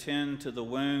kneeling to tend to the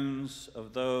wounds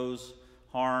of those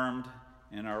harmed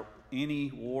in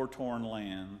any war-torn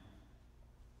land.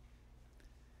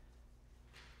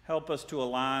 Help us to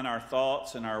align our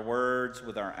thoughts and our words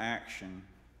with our action.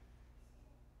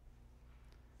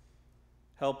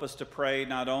 Help us to pray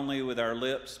not only with our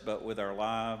lips, but with our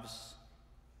lives.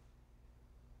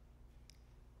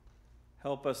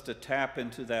 Help us to tap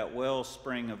into that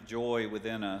wellspring of joy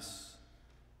within us,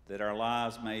 that our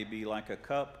lives may be like a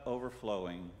cup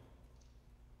overflowing.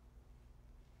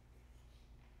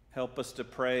 Help us to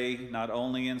pray not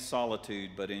only in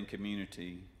solitude, but in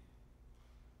community.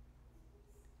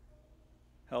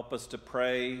 Help us to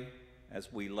pray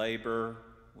as we labor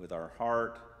with our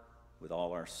heart, with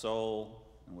all our soul,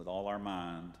 and with all our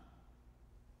mind.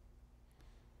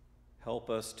 Help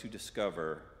us to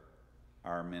discover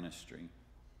our ministry.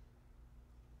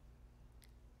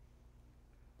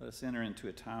 Let us enter into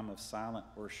a time of silent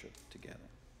worship together.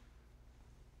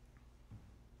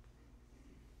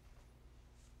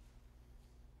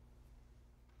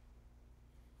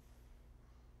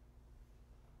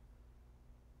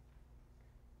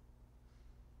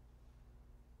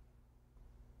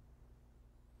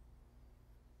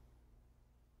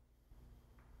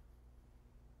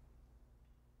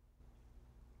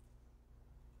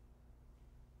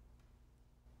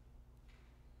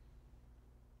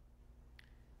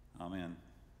 Amen.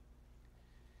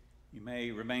 You may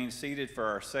remain seated for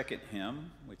our second hymn,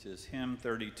 which is hymn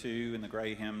 32 in the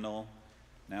gray hymnal,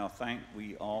 Now Thank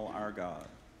We All Our God.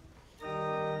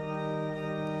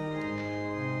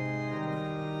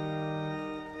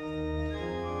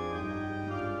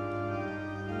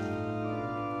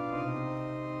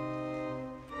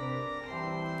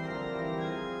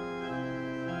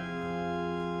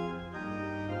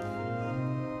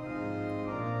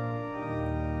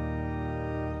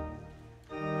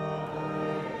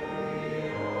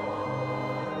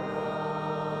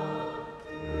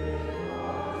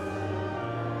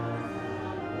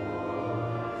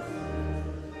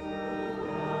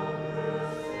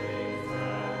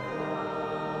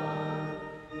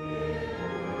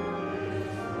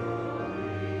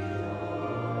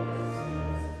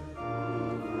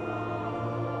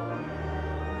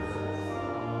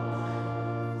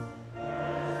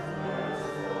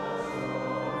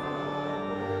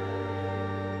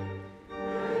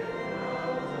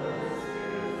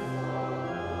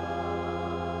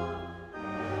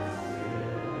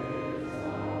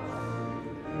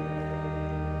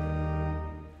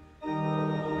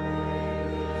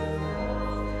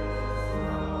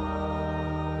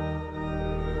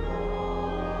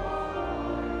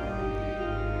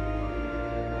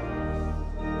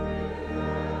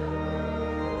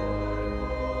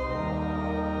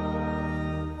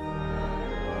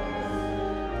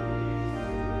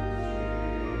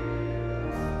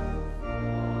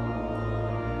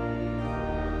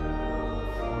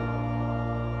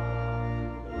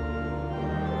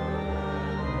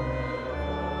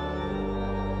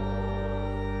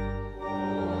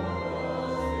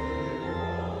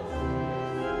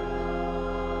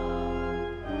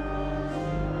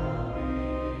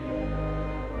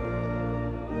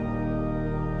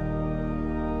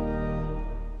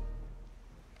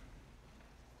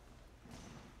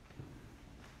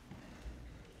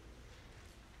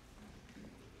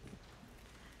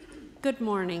 Good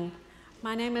morning.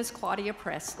 My name is Claudia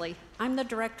Presley. I'm the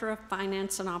Director of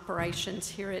Finance and Operations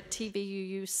here at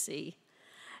TVUUC.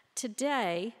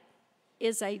 Today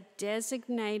is a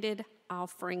designated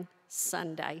offering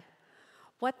Sunday.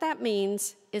 What that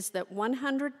means is that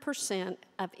 100%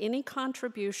 of any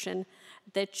contribution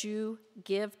that you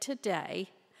give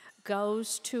today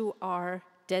goes to our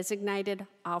designated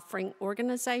offering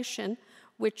organization,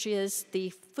 which is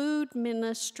the Food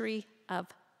Ministry of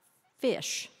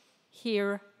Fish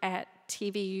here at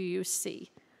TVUUC.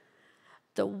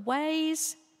 The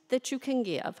ways that you can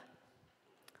give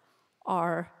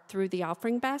are through the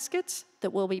offering baskets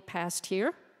that will be passed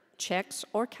here, checks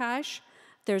or cash.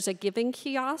 There's a giving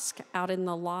kiosk out in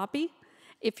the lobby.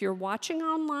 If you're watching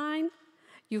online,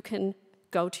 you can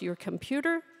go to your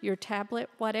computer, your tablet,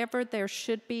 whatever. There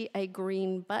should be a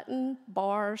green button,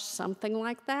 bar, something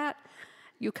like that.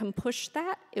 You can push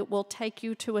that. It will take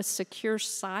you to a secure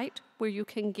site where you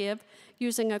can give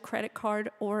using a credit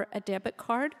card or a debit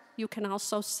card. You can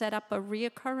also set up a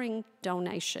reoccurring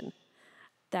donation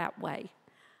that way.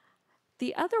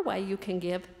 The other way you can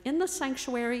give in the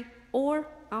sanctuary or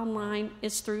online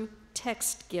is through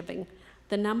text giving.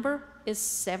 The number is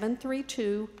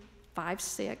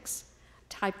 73256.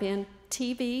 Type in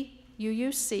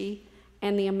TVUUC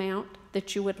and the amount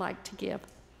that you would like to give.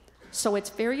 So it's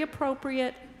very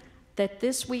appropriate that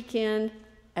this weekend,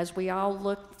 as we all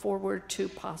look forward to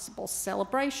possible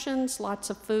celebrations, lots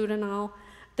of food and all,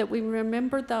 that we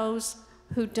remember those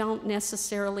who don't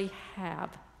necessarily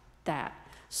have that.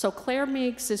 So Claire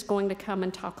Meigs is going to come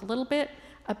and talk a little bit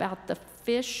about the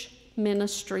fish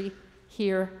ministry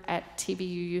here at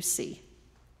TVUUC.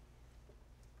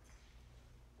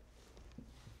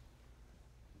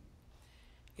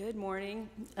 Good morning.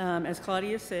 As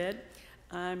Claudia said,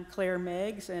 I'm Claire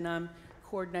Meigs, and I'm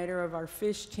coordinator of our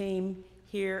fish team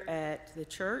here at the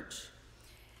church.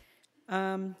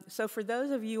 So for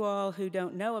those of you all who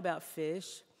don't know about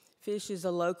FISH, FISH is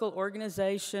a local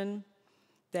organization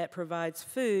that provides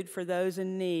food for those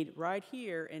in need right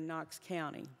here in Knox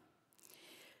County.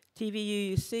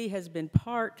 TVUUC has been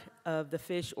part of the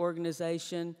FISH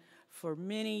organization for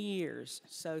many years,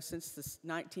 so since the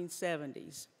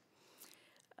 1970s.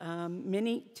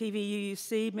 Many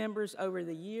TVUUC members over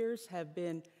the years have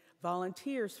been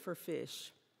volunteers for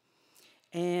FISH,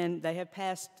 and they have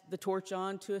passed the torch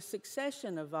on to a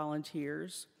succession of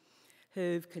volunteers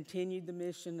who've continued the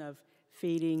mission of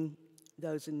feeding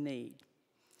those in need.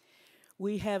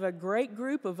 We have a great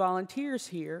group of volunteers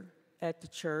here at the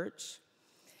church,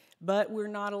 but we're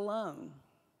not alone.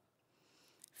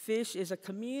 FISH is a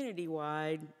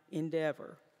community-wide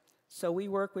endeavor, so we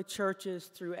work with churches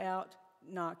throughout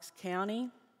Knox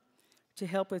County to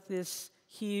help with this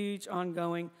huge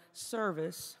ongoing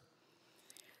service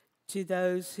to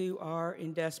those who are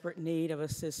in desperate need of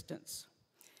assistance.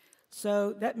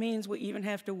 So that means we even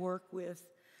have to work with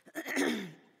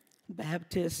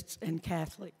Baptists and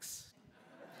Catholics.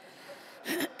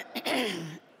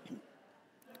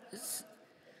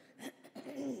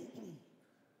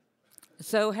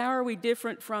 So how are we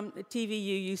different from the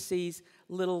TVUUC's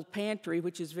little pantry,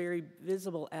 which is very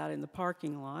visible out in the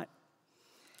parking lot?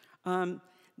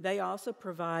 They also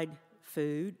provide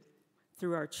food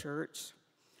through our church,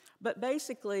 but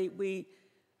basically we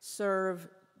serve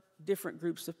different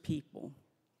groups of people.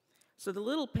 So the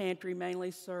little pantry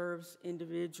mainly serves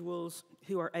individuals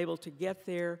who are able to get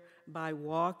there by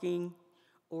walking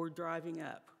or driving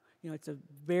up. You know, it's a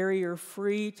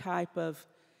barrier-free type of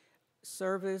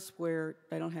service where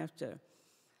they don't have to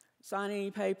sign any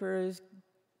papers,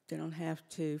 they don't have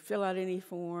to fill out any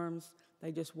forms,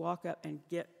 they just walk up and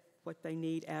get what they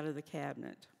need out of the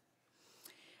cabinet.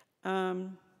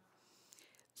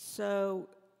 So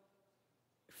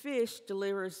FISH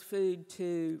delivers food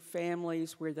to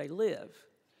families where they live.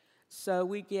 So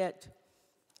we get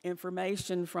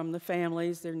information from the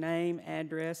families, their name,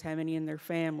 address, how many in their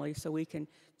family, so we can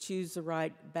choose the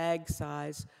right bag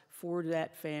size for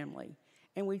that family.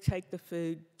 And we take the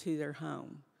food to their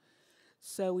home.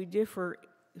 So we differ,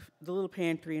 the little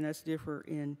pantry and us differ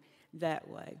in that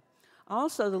way.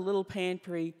 Also, the little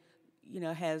pantry,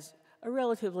 has a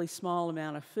relatively small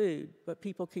amount of food, but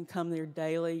people can come there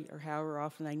daily or however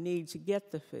often they need to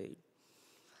get the food.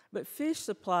 But FISH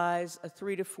supplies a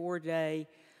 3 to 4 day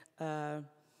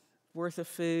worth of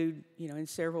food, in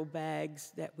several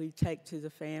bags that we take to the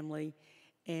family,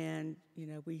 and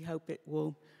we hope it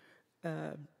will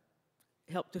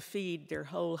help to feed their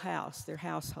whole house, their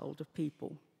household of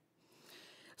people.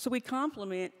 So we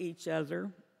complement each other.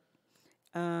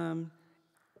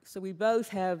 So we both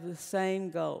have the same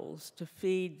goals, to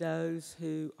feed those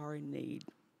who are in need.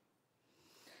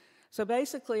 So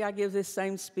basically, I give this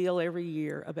same spiel every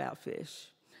year about FISH.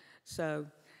 So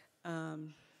I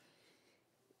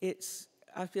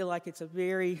feel like it's a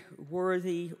very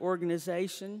worthy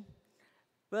organization,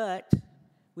 but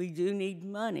we do need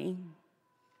money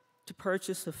to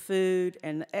purchase the food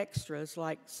and the extras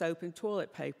like soap and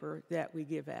toilet paper that we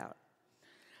give out.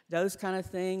 Those kind of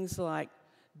things like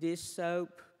dish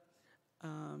soap,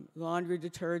 laundry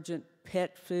detergent,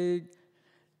 pet food,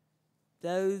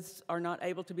 those are not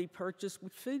able to be purchased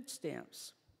with food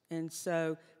stamps. And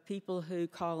so people who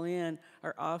call in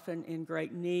are often in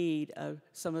great need of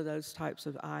some of those types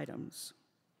of items.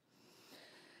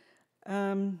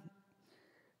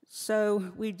 So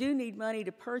we do need money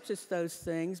to purchase those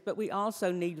things, but we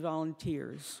also need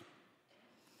volunteers.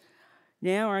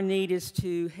 Now our need is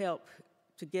to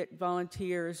get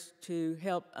volunteers to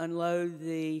help unload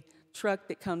the truck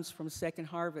that comes from Second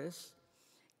Harvest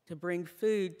to bring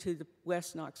food to the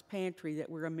West Knox Pantry that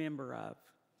we're a member of.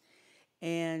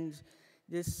 And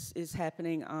this is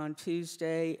happening on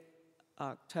Tuesday,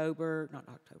 November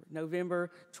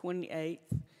 28th.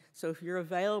 So if you're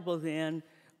available then,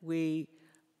 we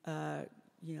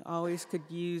always could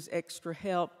use extra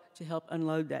help to help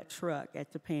unload that truck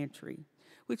at the pantry,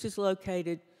 which is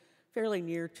located fairly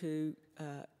near to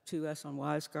us on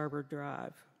Weisgarber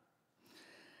Drive.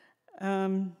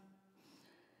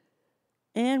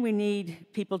 And we need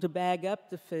people to bag up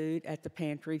the food at the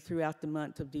pantry throughout the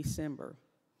month of December.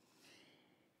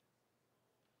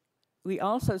 We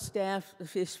also staff the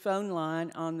Fish phone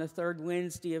line on the third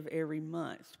Wednesday of every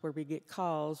month, where we get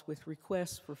calls with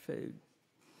requests for food.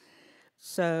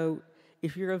 So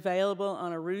if you're available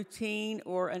on a routine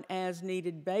or an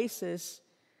as-needed basis,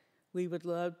 we would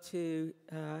love to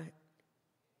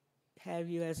have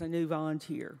you as a new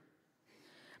volunteer.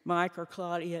 Mike or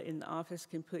Claudia in the office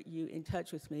can put you in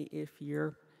touch with me if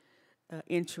you're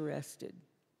interested.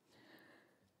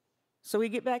 So we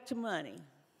get back to money.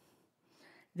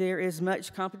 There is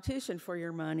much competition for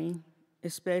your money,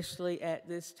 especially at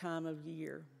this time of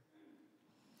year.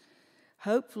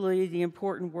 Hopefully, the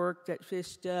important work that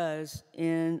Fish does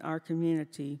in our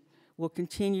community will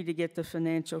continue to get the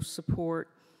financial support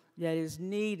that is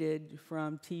needed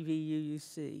from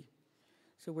TVUUC.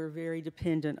 So we're very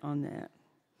dependent on that.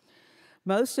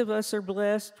 Most of us are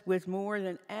blessed with more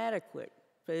than adequate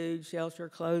food, shelter,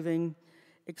 clothing,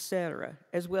 etc.,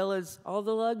 as well as all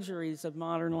the luxuries of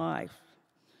modern life.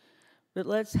 But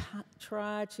let's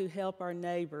try to help our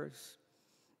neighbors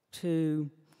to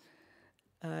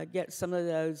get some of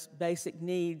those basic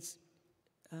needs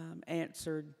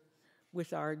answered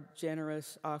with our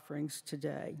generous offerings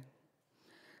today.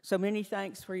 So many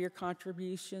thanks for your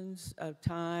contributions of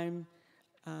time,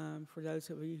 for those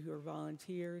of you who are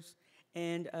volunteers,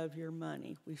 and of your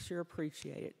money. We sure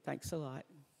appreciate it. Thanks a lot.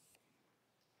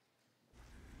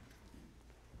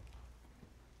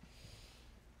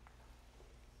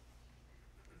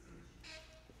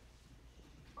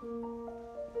 For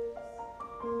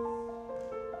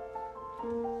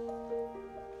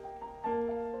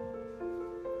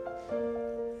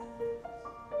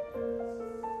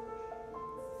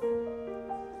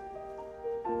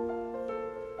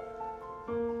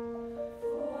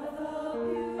the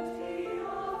beauty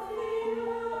of the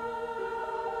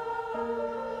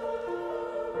earth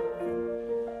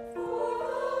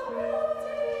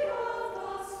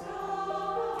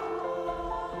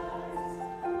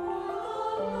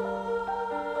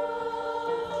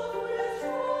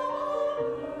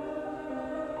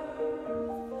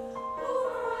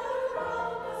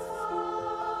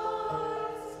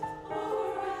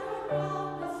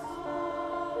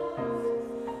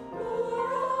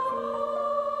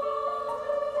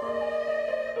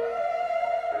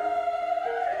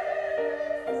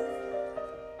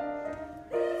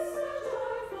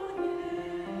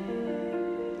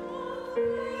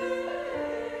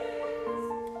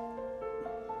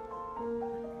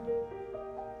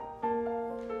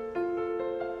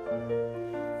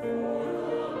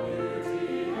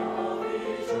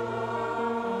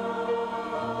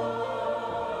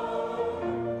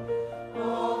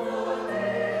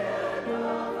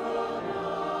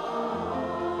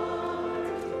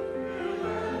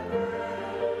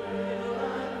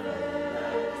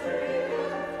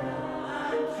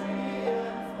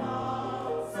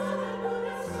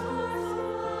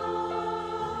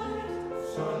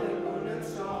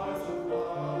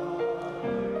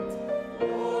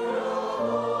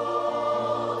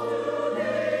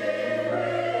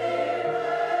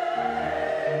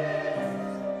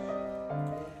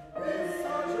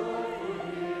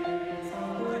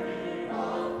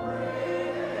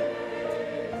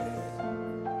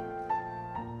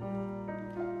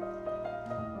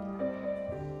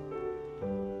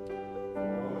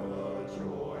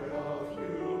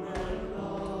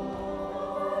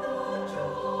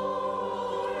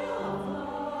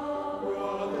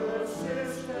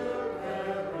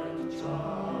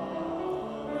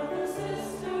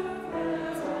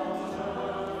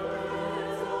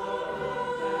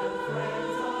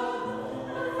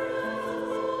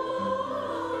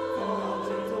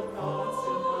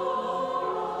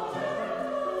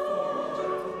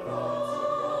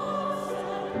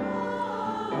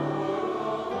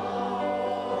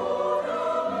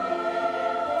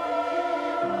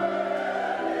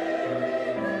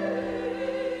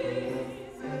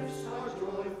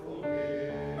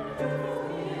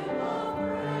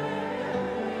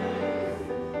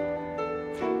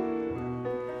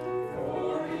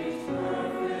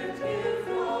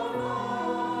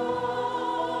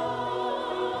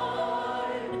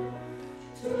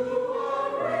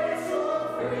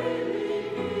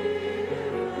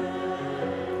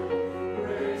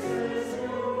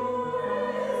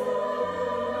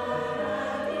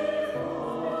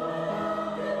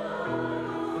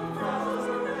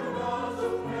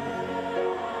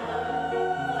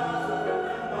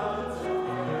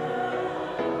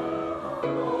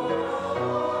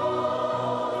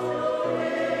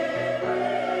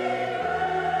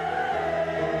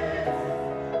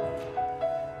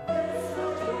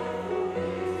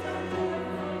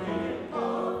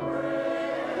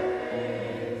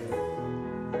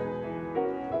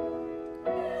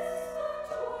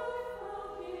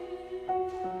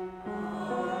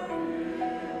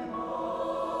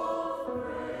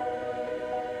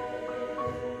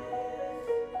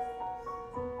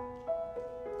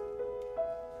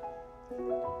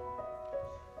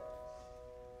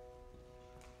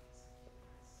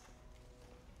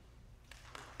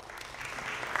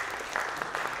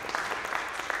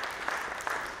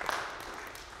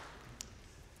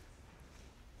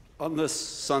On this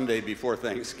Sunday before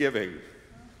Thanksgiving,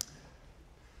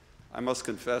 I must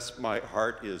confess my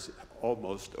heart is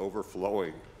almost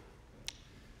overflowing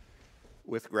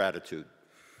with gratitude.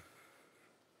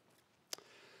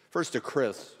 First to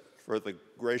Chris for the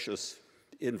gracious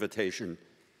invitation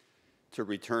to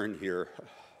return here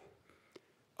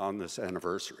on this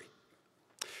anniversary.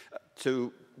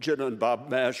 To Jenna and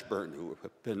Bob Mashburn, who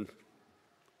have been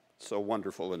so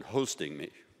wonderful in hosting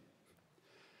me.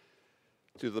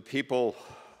 To the people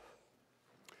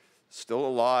still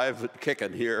alive and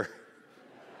kicking here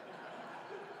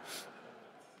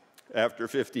after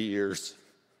 50 years.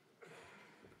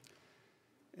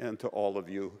 And to all of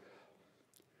you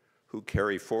who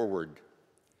carry forward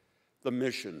the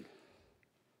mission,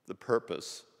 the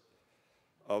purpose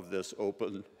of this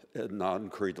open and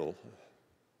non-creedal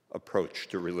approach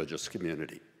to religious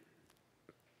community.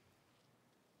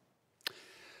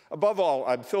 Above all,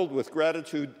 I'm filled with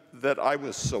gratitude that I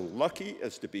was so lucky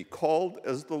as to be called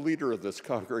as the leader of this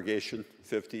congregation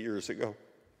 50 years ago.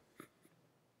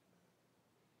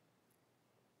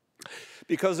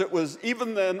 Because it was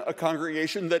even then a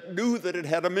congregation that knew that it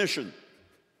had a mission.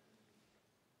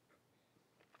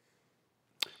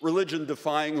 Religion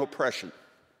defying oppression,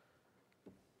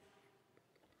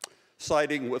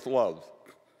 siding with love,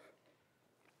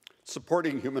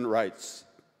 supporting human rights,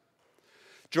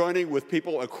 joining with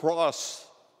people across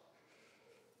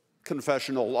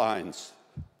confessional lines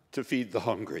to feed the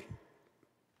hungry,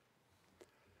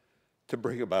 to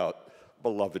bring about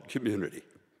beloved community.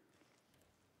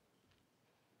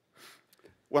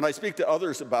 When I speak to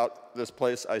others about this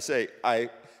place, I say, I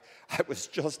was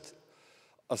just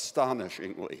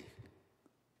astonishingly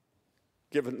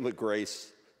given the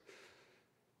grace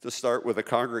to start with a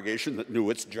congregation that knew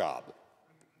its job,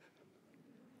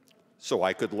 so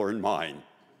I could learn mine.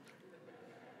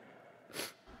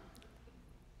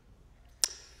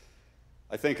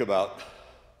 I think about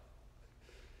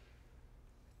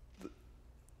the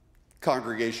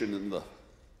congregation in the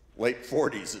late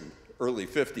 40s and early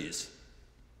 50s,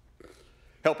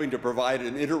 helping to provide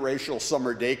an interracial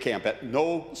summer day camp at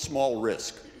no small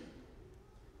risk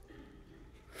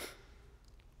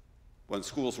when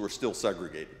schools were still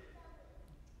segregated.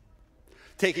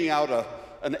 Taking out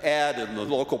an ad in the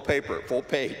local paper, full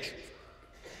page,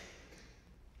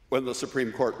 when the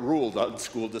Supreme Court ruled on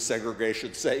school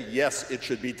desegregation, say, yes, it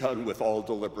should be done with all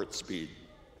deliberate speed.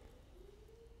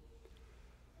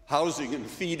 Housing and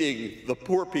feeding the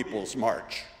Poor People's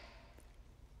March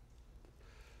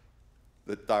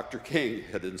that Dr. King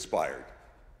had inspired.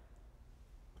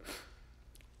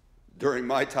 During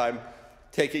my time,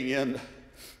 taking in,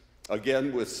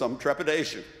 again with some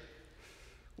trepidation,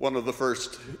 one of the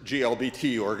first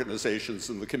GLBT organizations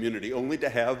in the community, only to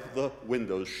have the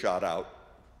windows shot out.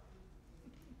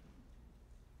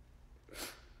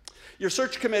 Your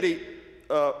search committee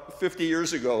 50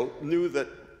 years ago knew that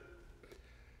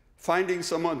finding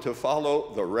someone to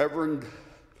follow the Reverend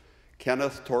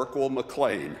Kenneth Torquil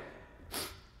McLean,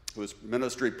 whose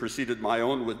ministry preceded my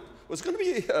own, was going to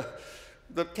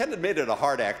be, Ken had made it a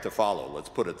hard act to follow, let's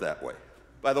put it that way.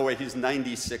 By the way, he's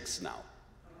 96 now.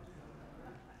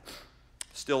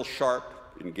 Still sharp,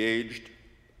 engaged,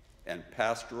 and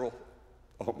pastoral.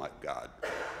 Oh my God.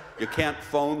 You can't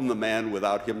phone the man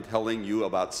without him telling you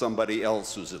about somebody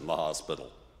else who's in the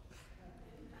hospital.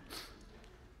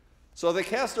 So they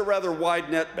cast a rather wide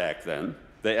net back then.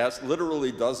 They asked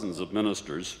literally dozens of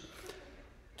ministers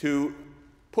to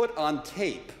put on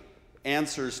tape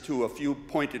answers to a few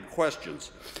pointed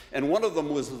questions. And one of them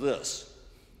was this: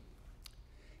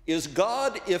 is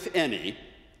God, if any,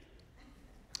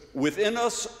 within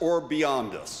us or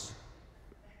beyond us?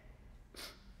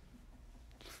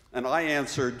 And I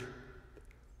answered,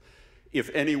 if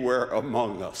anywhere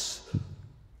among us.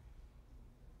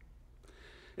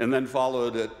 And then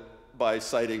followed it by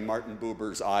citing Martin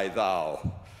Buber's I,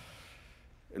 thou,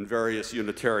 and various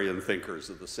Unitarian thinkers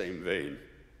of the same vein.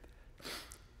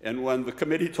 And when the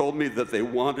committee told me that they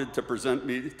wanted to present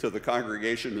me to the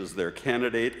congregation as their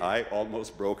candidate, I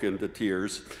almost broke into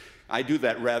tears. I do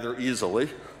that rather easily.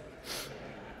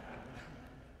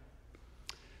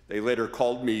 They later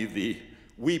called me the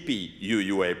weepy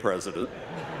UUA president,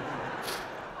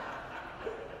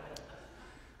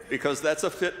 because that's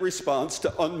a fit response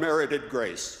to unmerited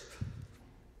grace.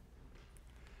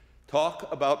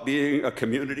 Talk about being a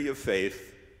community of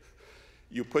faith.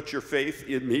 You put your faith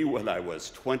in me when I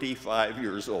was 25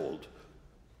 years old.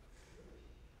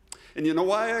 And you know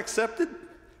why I accepted?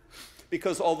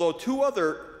 Because although two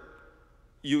other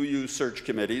UU search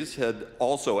committees had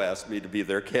also asked me to be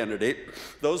their candidate,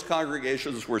 those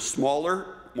congregations were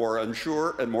smaller more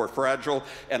unsure, and more fragile,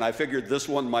 and I figured this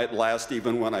one might last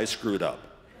even when I screwed up.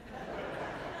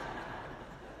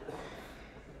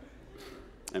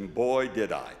 And boy,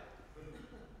 did I.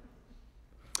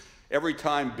 Every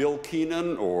time Bill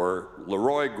Keenan or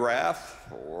Leroy Graff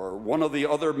or one of the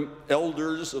other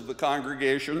elders of the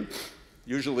congregation,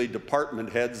 usually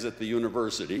department heads at the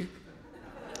university,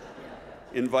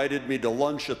 invited me to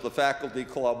lunch at the faculty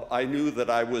club, I knew that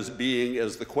I was being,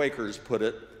 as the Quakers put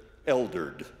it,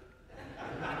 eldered.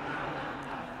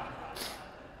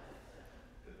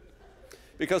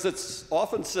 Because it's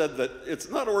often said that it's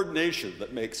not ordination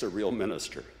that makes a real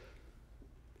minister.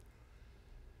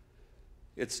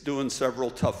 It's doing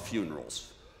several tough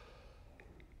funerals.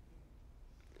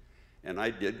 And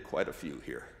I did quite a few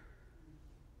here.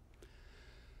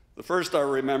 The first I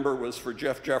remember was for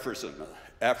Jeff Jefferson, an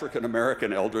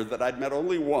African-American elder that I'd met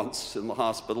only once in the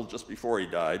hospital just before he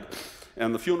died.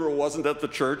 And the funeral wasn't at the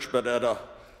church, but at a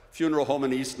funeral home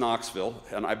in East Knoxville.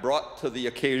 And I brought to the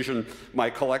occasion my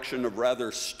collection of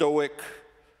rather stoic,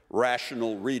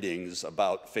 rational readings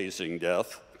about facing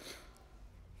death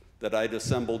that I'd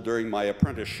assembled during my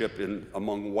apprenticeship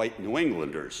among white New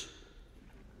Englanders.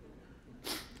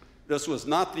 This was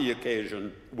not the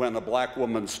occasion when a black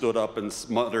woman stood up and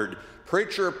muttered,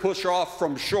 "Preacher, push off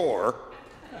from shore."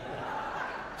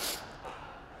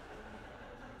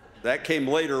 That came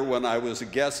later when I was a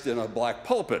guest in a black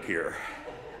pulpit here.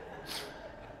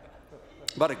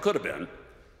 But it could have been,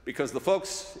 because the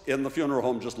folks in the funeral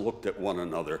home just looked at one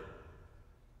another.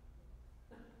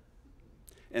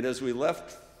 And as we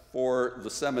left for the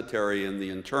cemetery and the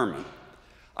interment,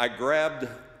 I grabbed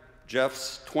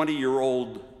Jeff's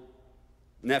 20-year-old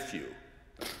nephew,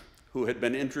 who had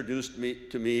been introduced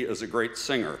to me as a great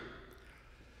singer.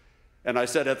 And I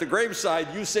said, "At the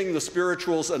graveside, you sing the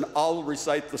spirituals and I'll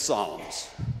recite the Psalms."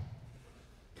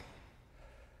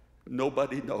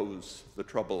 Nobody knows the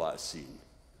trouble I've seen.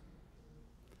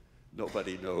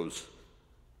 Nobody knows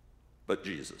but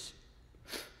Jesus.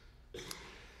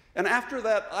 And after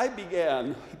that, I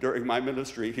began, during my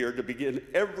ministry here, to begin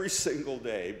every single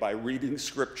day by reading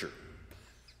Scripture,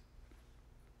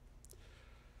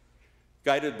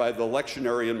 guided by the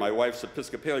lectionary in my wife's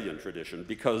Episcopalian tradition,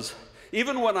 because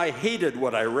even when I hated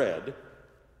what I read,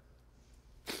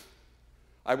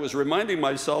 I was reminding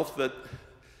myself that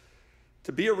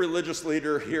to be a religious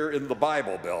leader here in the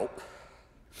Bible Belt,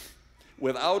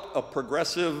 without a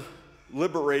progressive,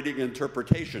 liberating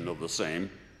interpretation of the same,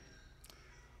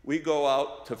 we go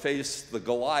out to face the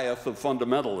Goliath of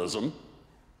fundamentalism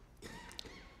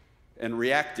and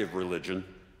reactive religion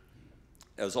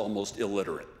as almost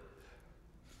illiterate.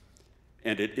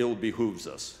 And it ill behooves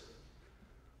us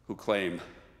who claim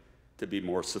to be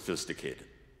more sophisticated.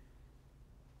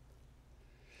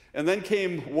 And then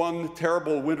came one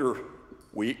terrible winter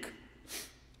week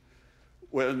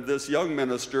when this young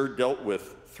minister dealt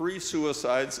with 3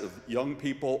 suicides of young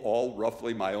people, all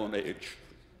roughly my own age.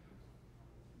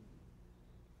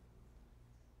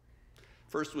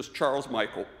 First was Charles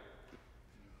Michael,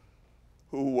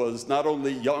 who was not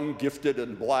only young, gifted,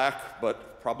 and black,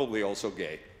 but probably also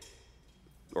gay,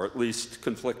 or at least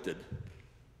conflicted.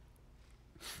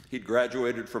 He'd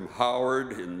graduated from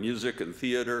Howard in music and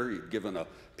theater. He'd given a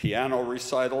piano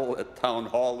recital at Town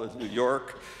Hall in New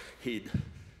York. He'd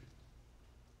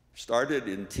started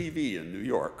in TV in New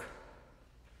York,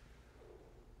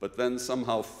 but then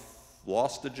somehow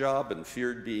lost a job and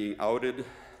feared being outed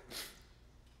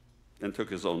and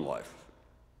took his own life.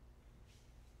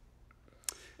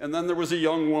 And then there was a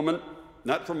young woman,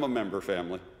 not from a member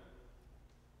family,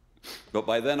 but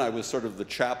by then I was sort of the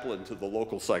chaplain to the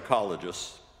local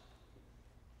psychologists,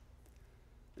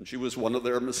 and she was one of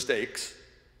their mistakes,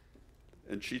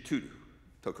 and she too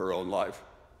took her own life.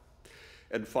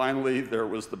 And finally, there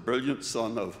was the brilliant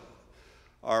son of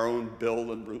our own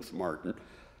Bill and Ruth Martin,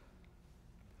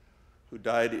 who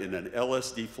died in an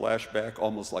LSD flashback,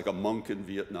 almost like a monk in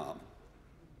Vietnam.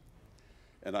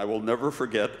 And I will never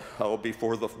forget how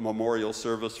before the memorial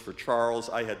service for Charles,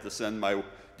 I had to send my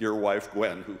dear wife,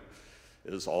 Gwen, who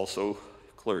is also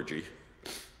clergy,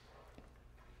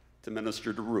 to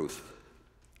minister to Ruth,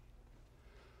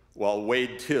 while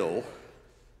Wade Till,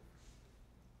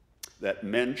 that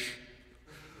mensch,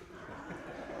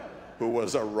 who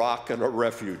was a rock and a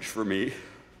refuge for me,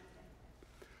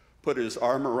 put his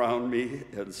arm around me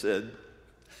and said,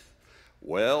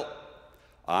 "Well,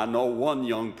 I know one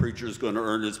young preacher's going to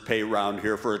earn his pay round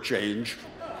here for a change."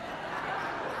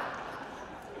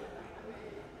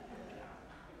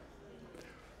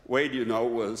 Wade, you know,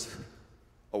 was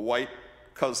a white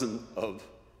cousin of,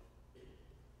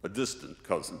 a distant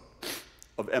cousin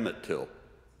of Emmett Till.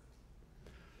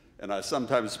 and I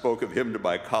sometimes spoke of him to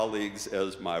my colleagues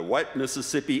as my white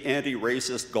Mississippi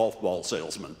anti-racist golf ball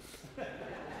salesman.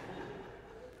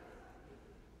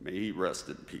 May he rest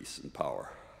in peace and power.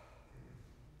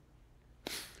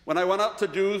 When I went out to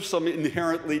do some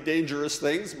inherently dangerous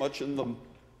things, much in the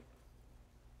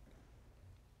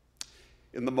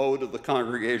mode of the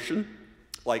congregation,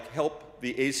 like help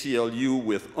the ACLU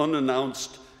with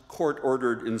unannounced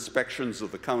court-ordered inspections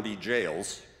of the county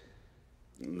jails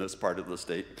in this part of the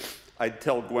state, I'd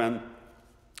tell Gwen,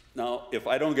 now, if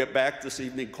I don't get back this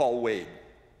evening, call Wade.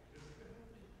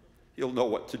 He'll know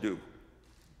what to do.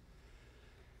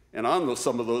 And on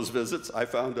some of those visits, I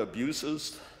found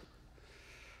abuses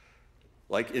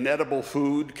like inedible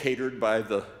food catered by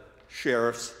the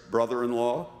sheriff's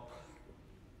brother-in-law,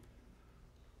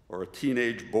 or a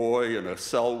teenage boy in a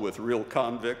cell with real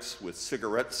convicts with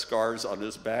cigarette scars on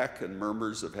his back and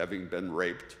murmurs of having been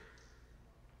raped.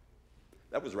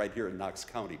 That was right here in Knox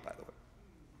County, by the way.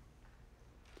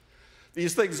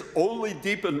 These things only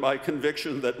deepen my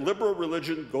conviction that liberal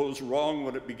religion goes wrong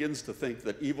when it begins to think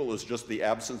that evil is just the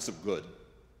absence of good,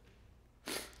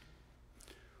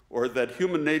 or that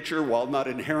human nature, while not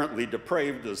inherently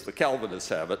depraved as the Calvinists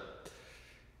have it,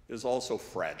 is also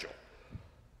fragile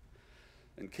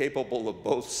and capable of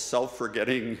both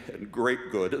self-forgetting and great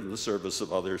good in the service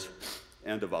of others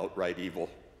and of outright evil.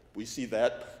 We see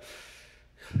that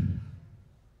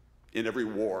in every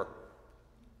war,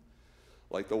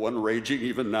 like the one raging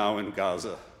even now in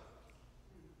Gaza.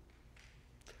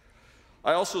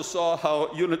 I also saw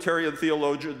how Unitarian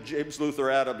theologian James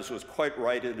Luther Adams was quite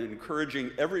right in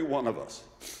encouraging every one of us,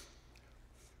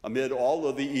 amid all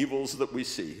of the evils that we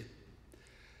see,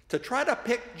 to try to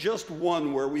pick just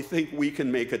one where we think we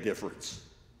can make a difference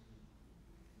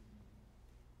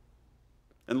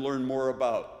and learn more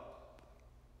about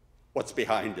what's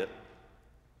behind it.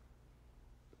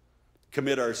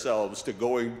 Commit ourselves to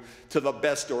going to the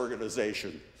best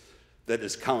organization that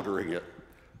is countering it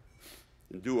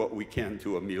and do what we can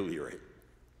to ameliorate.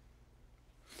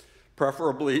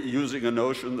 Preferably using a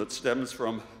notion that stems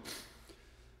from,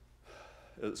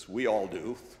 as we all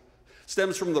do,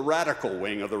 stems from the radical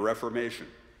wing of the Reformation,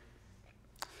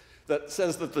 that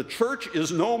says that the church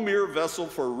is no mere vessel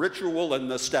for ritual and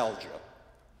nostalgia.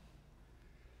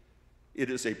 It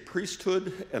is a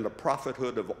priesthood and a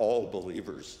prophethood of all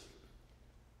believers.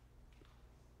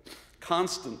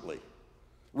 Constantly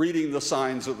reading the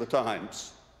signs of the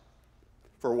times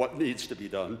for what needs to be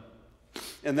done,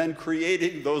 and then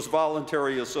creating those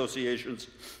voluntary associations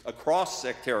across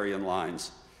sectarian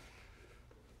lines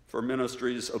for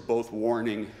ministries of both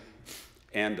warning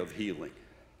and of healing.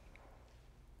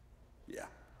 Yeah.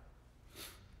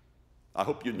 I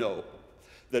hope you know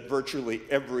that virtually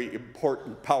every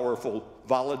important, powerful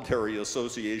voluntary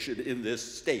association in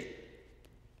this state,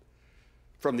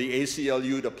 from the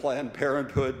ACLU to Planned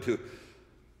Parenthood to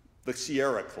the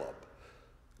Sierra Club,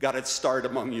 got its start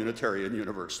among Unitarian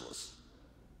Universalists.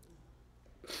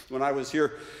 When I was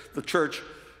here, the church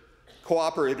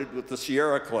cooperated with the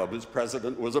Sierra Club, whose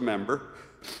president was a member,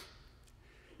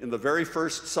 in the very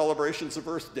first celebrations of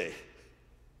Earth Day.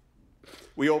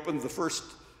 We opened the first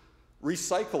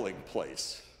recycling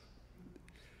place,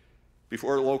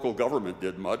 before local government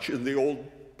did much, in the old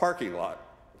parking lot.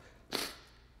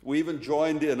 We even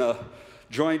joined in a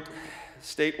joint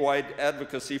statewide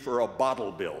advocacy for a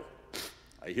bottle bill.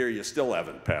 I hear you still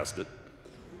haven't passed it.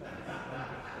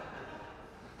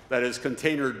 That is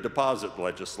container deposit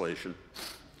legislation.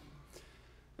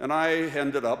 And I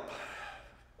ended up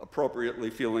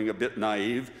appropriately feeling a bit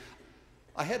naive.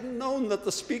 I hadn't known that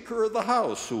the Speaker of the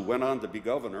House, who went on to be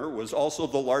governor, was also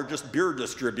the largest beer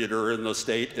distributor in the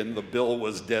state, and the bill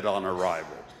was dead on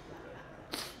arrival.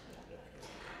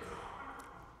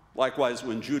 Likewise,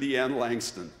 when Judy Ann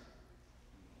Langston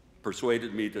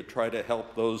persuaded me to try to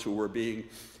help those who were being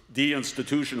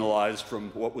deinstitutionalized from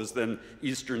what was then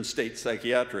Eastern State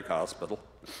Psychiatric Hospital,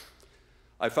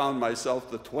 I found myself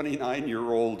the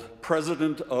 29-year-old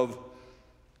president of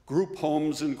Group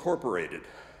Homes Incorporated,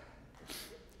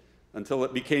 until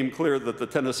it became clear that the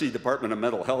Tennessee Department of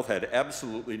Mental Health had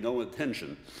absolutely no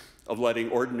intention of letting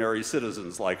ordinary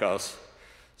citizens like us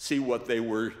see what they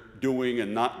were doing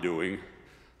and not doing,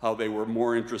 how they were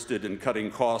more interested in cutting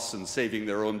costs and saving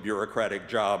their own bureaucratic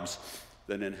jobs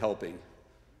than in helping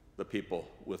the people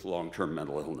with long-term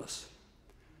mental illness.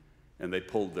 And they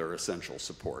pulled their essential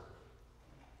support.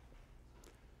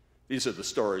 These are the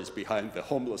stories behind the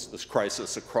homelessness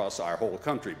crisis across our whole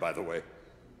country, by the way.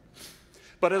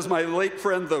 But as my late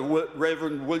friend, the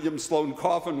Reverend William Sloane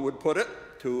Coffin, would put it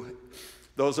to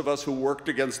those of us who worked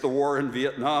against the war in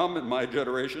Vietnam in my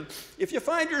generation, if you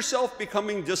find yourself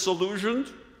becoming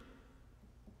disillusioned,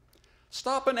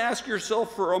 Stop and ask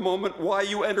yourself for a moment why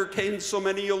you entertained so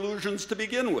many illusions to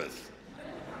begin with.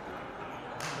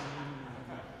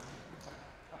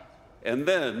 And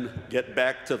then get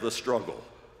back to the struggle.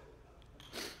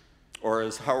 Or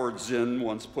as Howard Zinn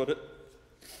once put it,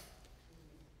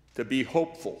 to be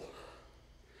hopeful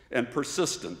and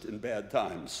persistent in bad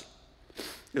times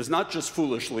is not just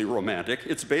foolishly romantic,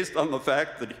 it's based on the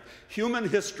fact that human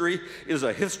history is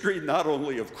a history not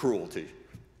only of cruelty,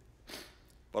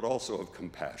 but also of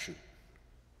compassion,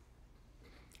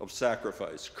 of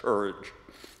sacrifice, courage,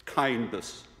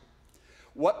 kindness.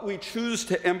 What we choose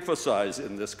to emphasize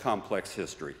in this complex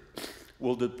history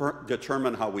will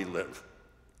determine how we live.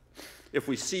 If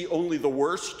we see only the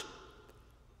worst,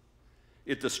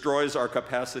 it destroys our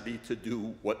capacity to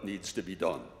do what needs to be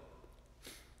done.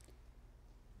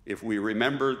 If we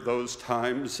remember those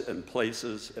times and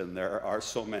places, and there are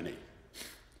so many,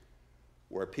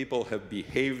 where people have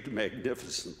behaved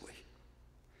magnificently,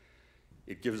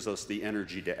 it gives us the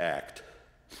energy to act,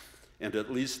 and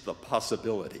at least the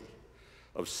possibility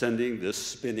of sending this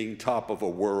spinning top of a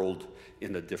world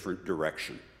in a different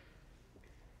direction.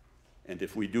 And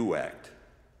if we do act,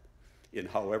 in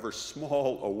however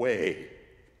small a way,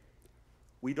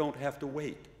 we don't have to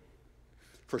wait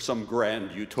for some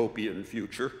grand utopian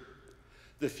future.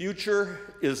 The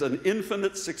future is an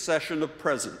infinite succession of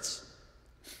presents.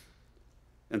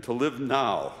 And to live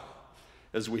now,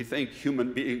 as we think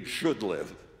human beings should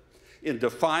live, in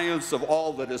defiance of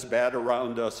all that is bad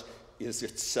around us, is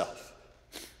itself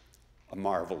a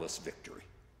marvelous victory,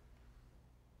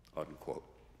 unquote.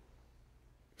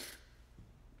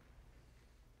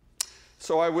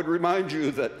 So I would remind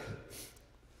you that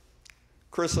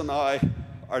Chris and I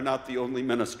are not the only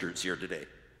ministers here today.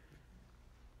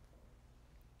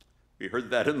 We heard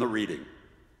that in the reading.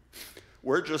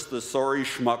 We're just the sorry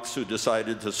schmucks who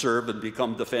decided to serve and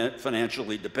become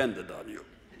financially dependent on you.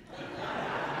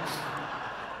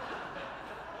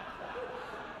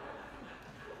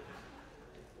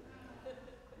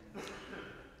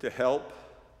 To help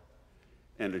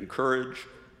and encourage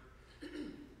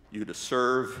you to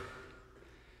serve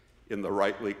in the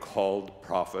rightly called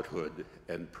prophethood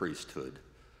and priesthood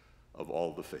of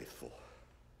all the faithful.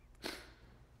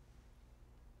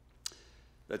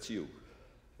 That's you,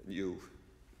 and you,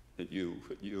 and you,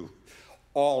 and you,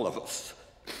 all of us.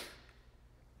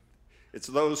 It's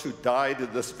those who died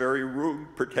in this very room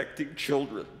protecting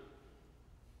children,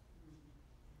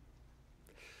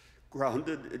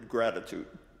 grounded in gratitude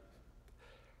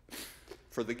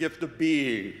for the gift of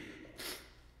being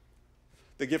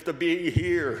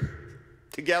here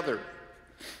together,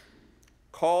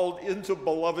 called into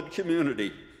beloved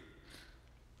community,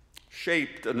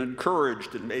 shaped and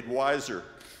encouraged and made wiser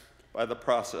by the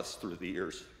process through the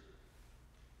years,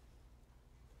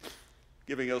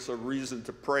 giving us a reason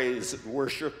to praise and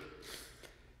worship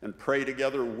and pray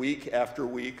together week after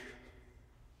week,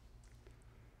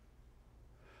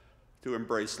 to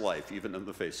embrace life even in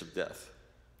the face of death,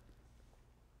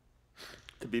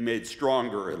 to be made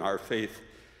stronger in our faith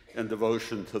and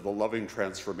devotion to the loving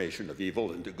transformation of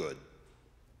evil into good.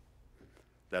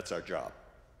 That's our job.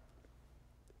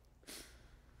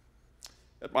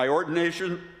 At my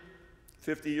ordination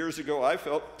 50 years ago, I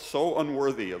felt so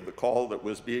unworthy of the call that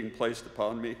was being placed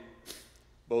upon me,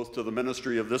 both to the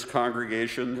ministry of this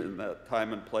congregation in that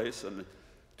time and place and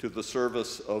to the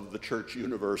service of the Church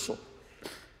Universal,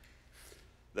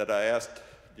 that I asked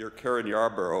dear Karen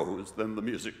Yarborough, who was then the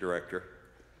music director,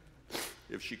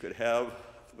 if she could have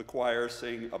the choir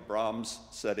sing a Brahms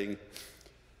setting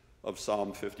of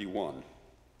Psalm 51.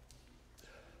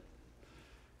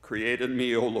 Create in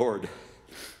me, O Lord,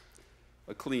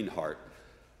 a clean heart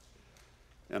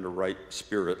and a right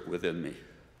spirit within me.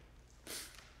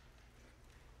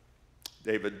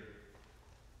 David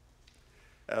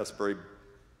Asbury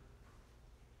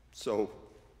so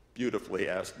beautifully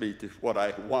asked me what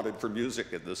I wanted for music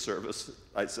in this service.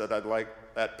 I said I'd like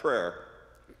that prayer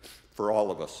for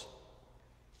all of us,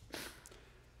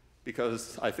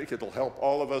 because I think it'll help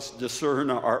all of us discern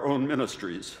our own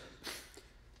ministries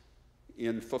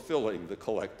in fulfilling the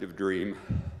collective dream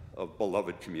of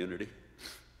beloved community.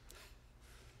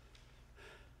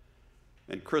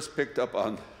 And Chris picked up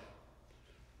on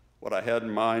what I had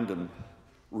in mind and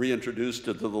reintroduced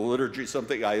into the liturgy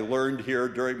something I learned here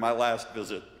during my last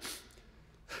visit.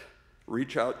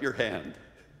 Reach out your hand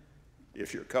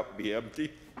if your cup be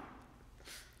empty.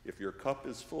 If your cup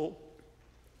is full,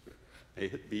 may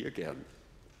it be again.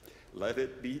 Let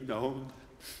it be known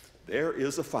there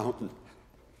is a fountain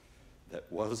that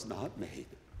was not made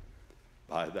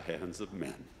by the hands of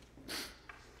men.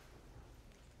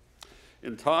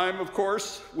 In time, of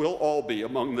course, we'll all be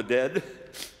among the dead,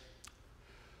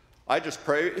 I just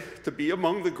pray to be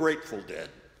among the Grateful Dead.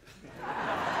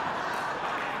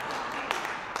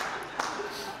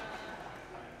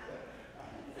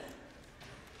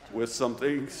 With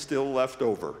something still left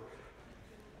over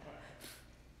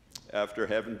after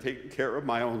having taken care of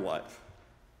my own life,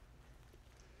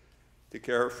 to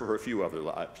care for a few other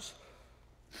lives,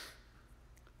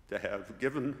 to have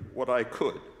given what I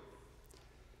could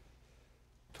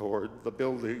toward the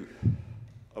building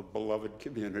of beloved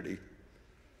community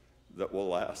that will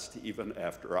last even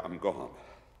after I'm gone.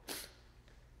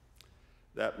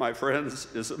 That, my friends,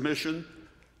 is a mission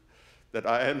that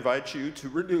I invite you to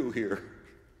renew here,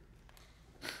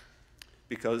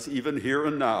 because even here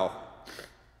and now,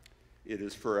 it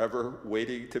is forever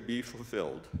waiting to be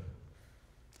fulfilled.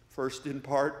 First in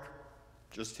part,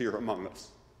 just here among us,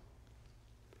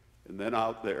 and then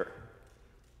out there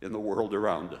in the world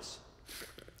around us.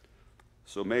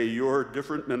 So may your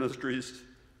different ministries,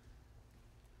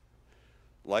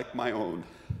 like my own,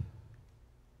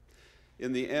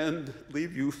 in the end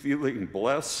leave you feeling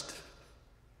blessed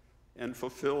and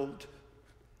fulfilled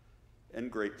and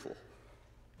grateful.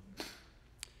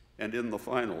 And in the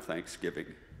final Thanksgiving,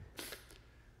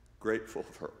 grateful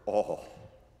for all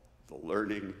the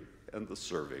learning and the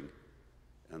serving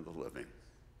and the living.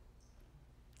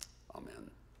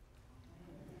 Amen.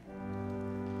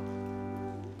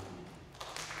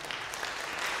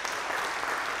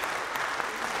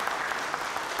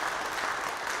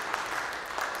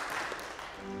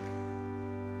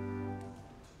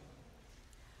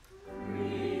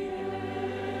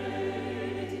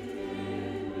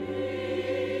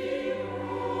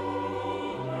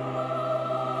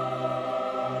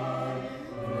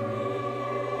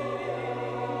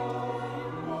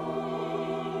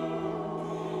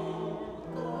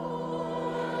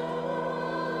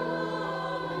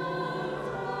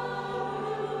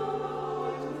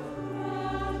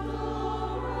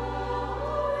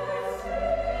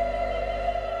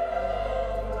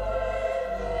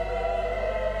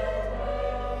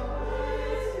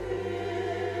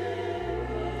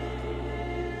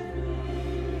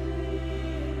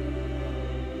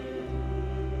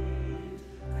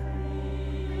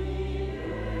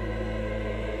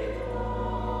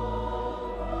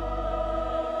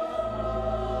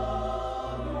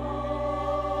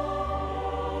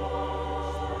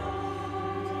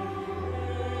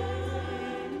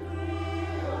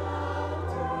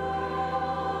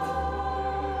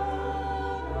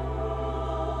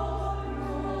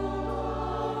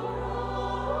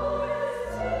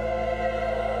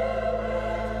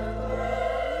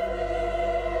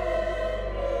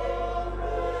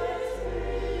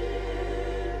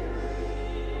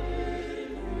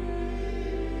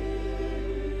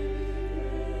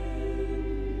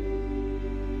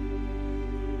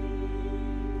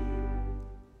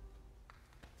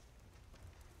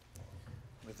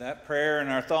 With that prayer in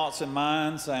our thoughts and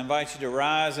minds, I invite you to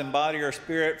rise and body your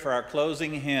spirit for our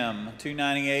closing hymn,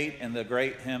 298, and the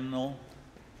great hymnal,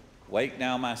 Wake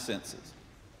Now My Senses.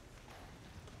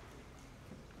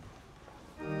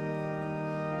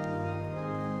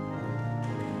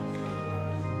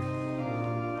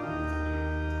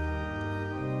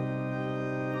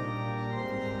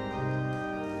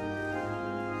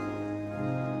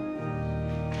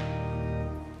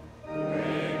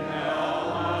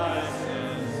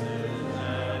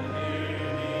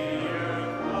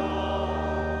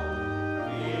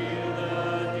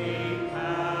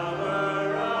 Power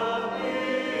of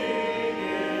thee.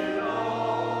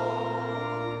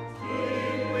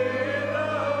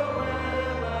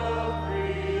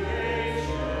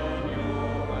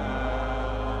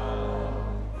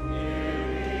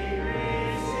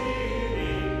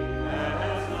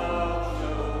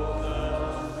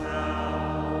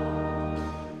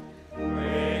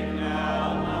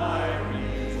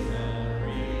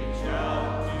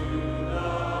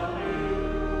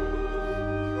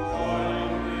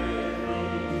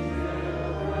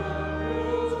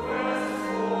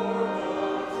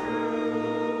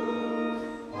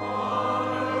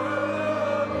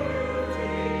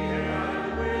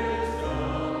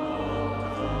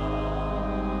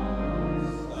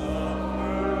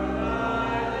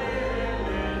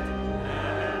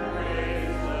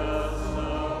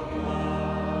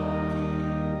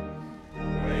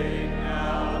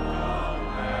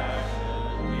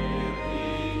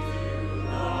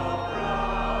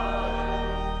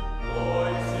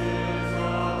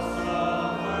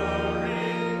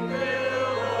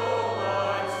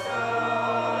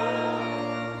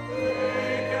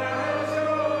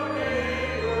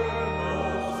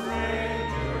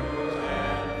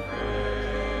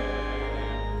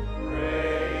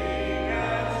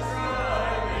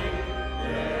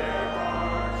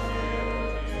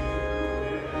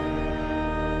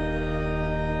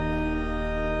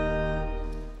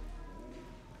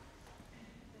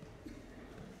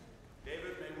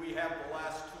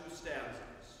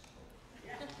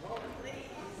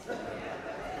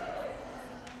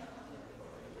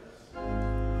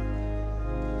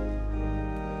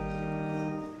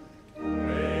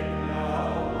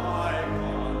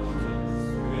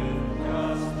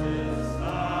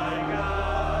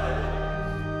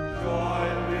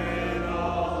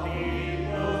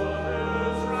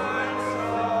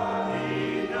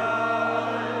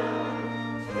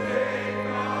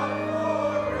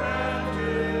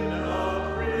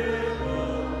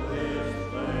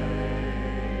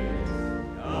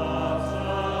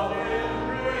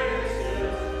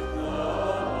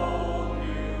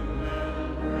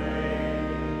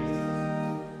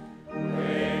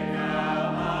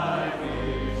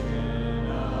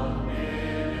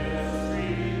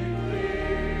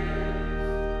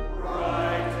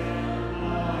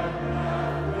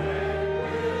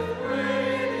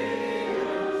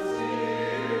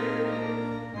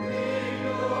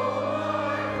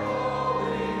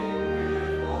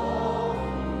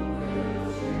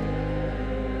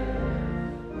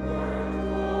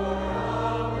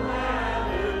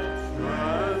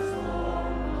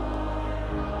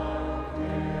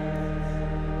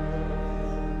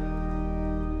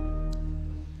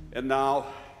 And now,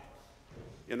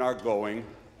 in our going,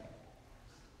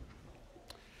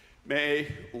 may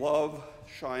love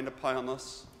shine upon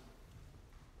us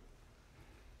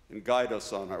and guide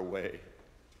us on our way,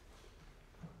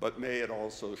 but may it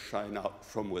also shine out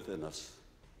from within us.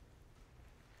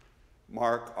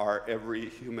 Mark our every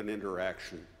human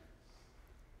interaction,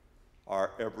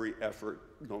 our every effort,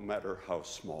 no matter how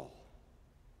small,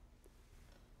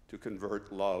 to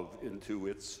convert love into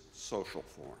its social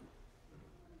form,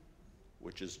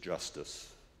 which is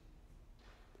justice.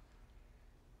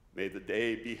 May the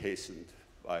day be hastened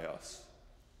by us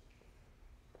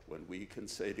when we can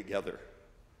say together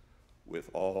with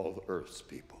all earth's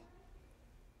people,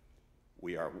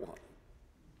 we are one.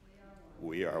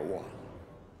 We are one.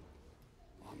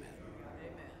 Amen.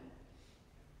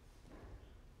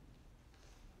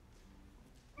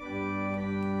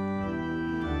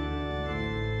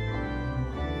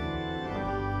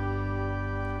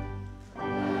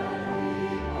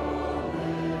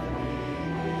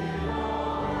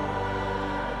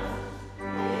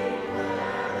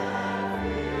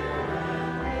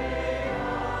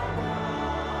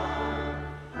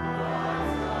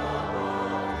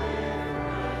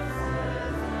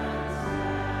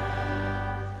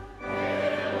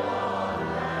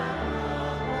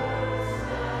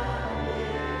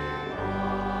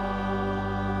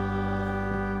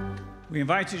 We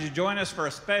invite you to join us for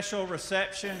a special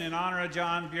reception in honor of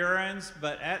John Buehrens,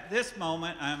 but at this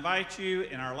moment, I invite you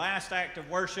in our last act of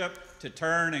worship to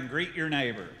turn and greet your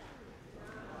neighbor.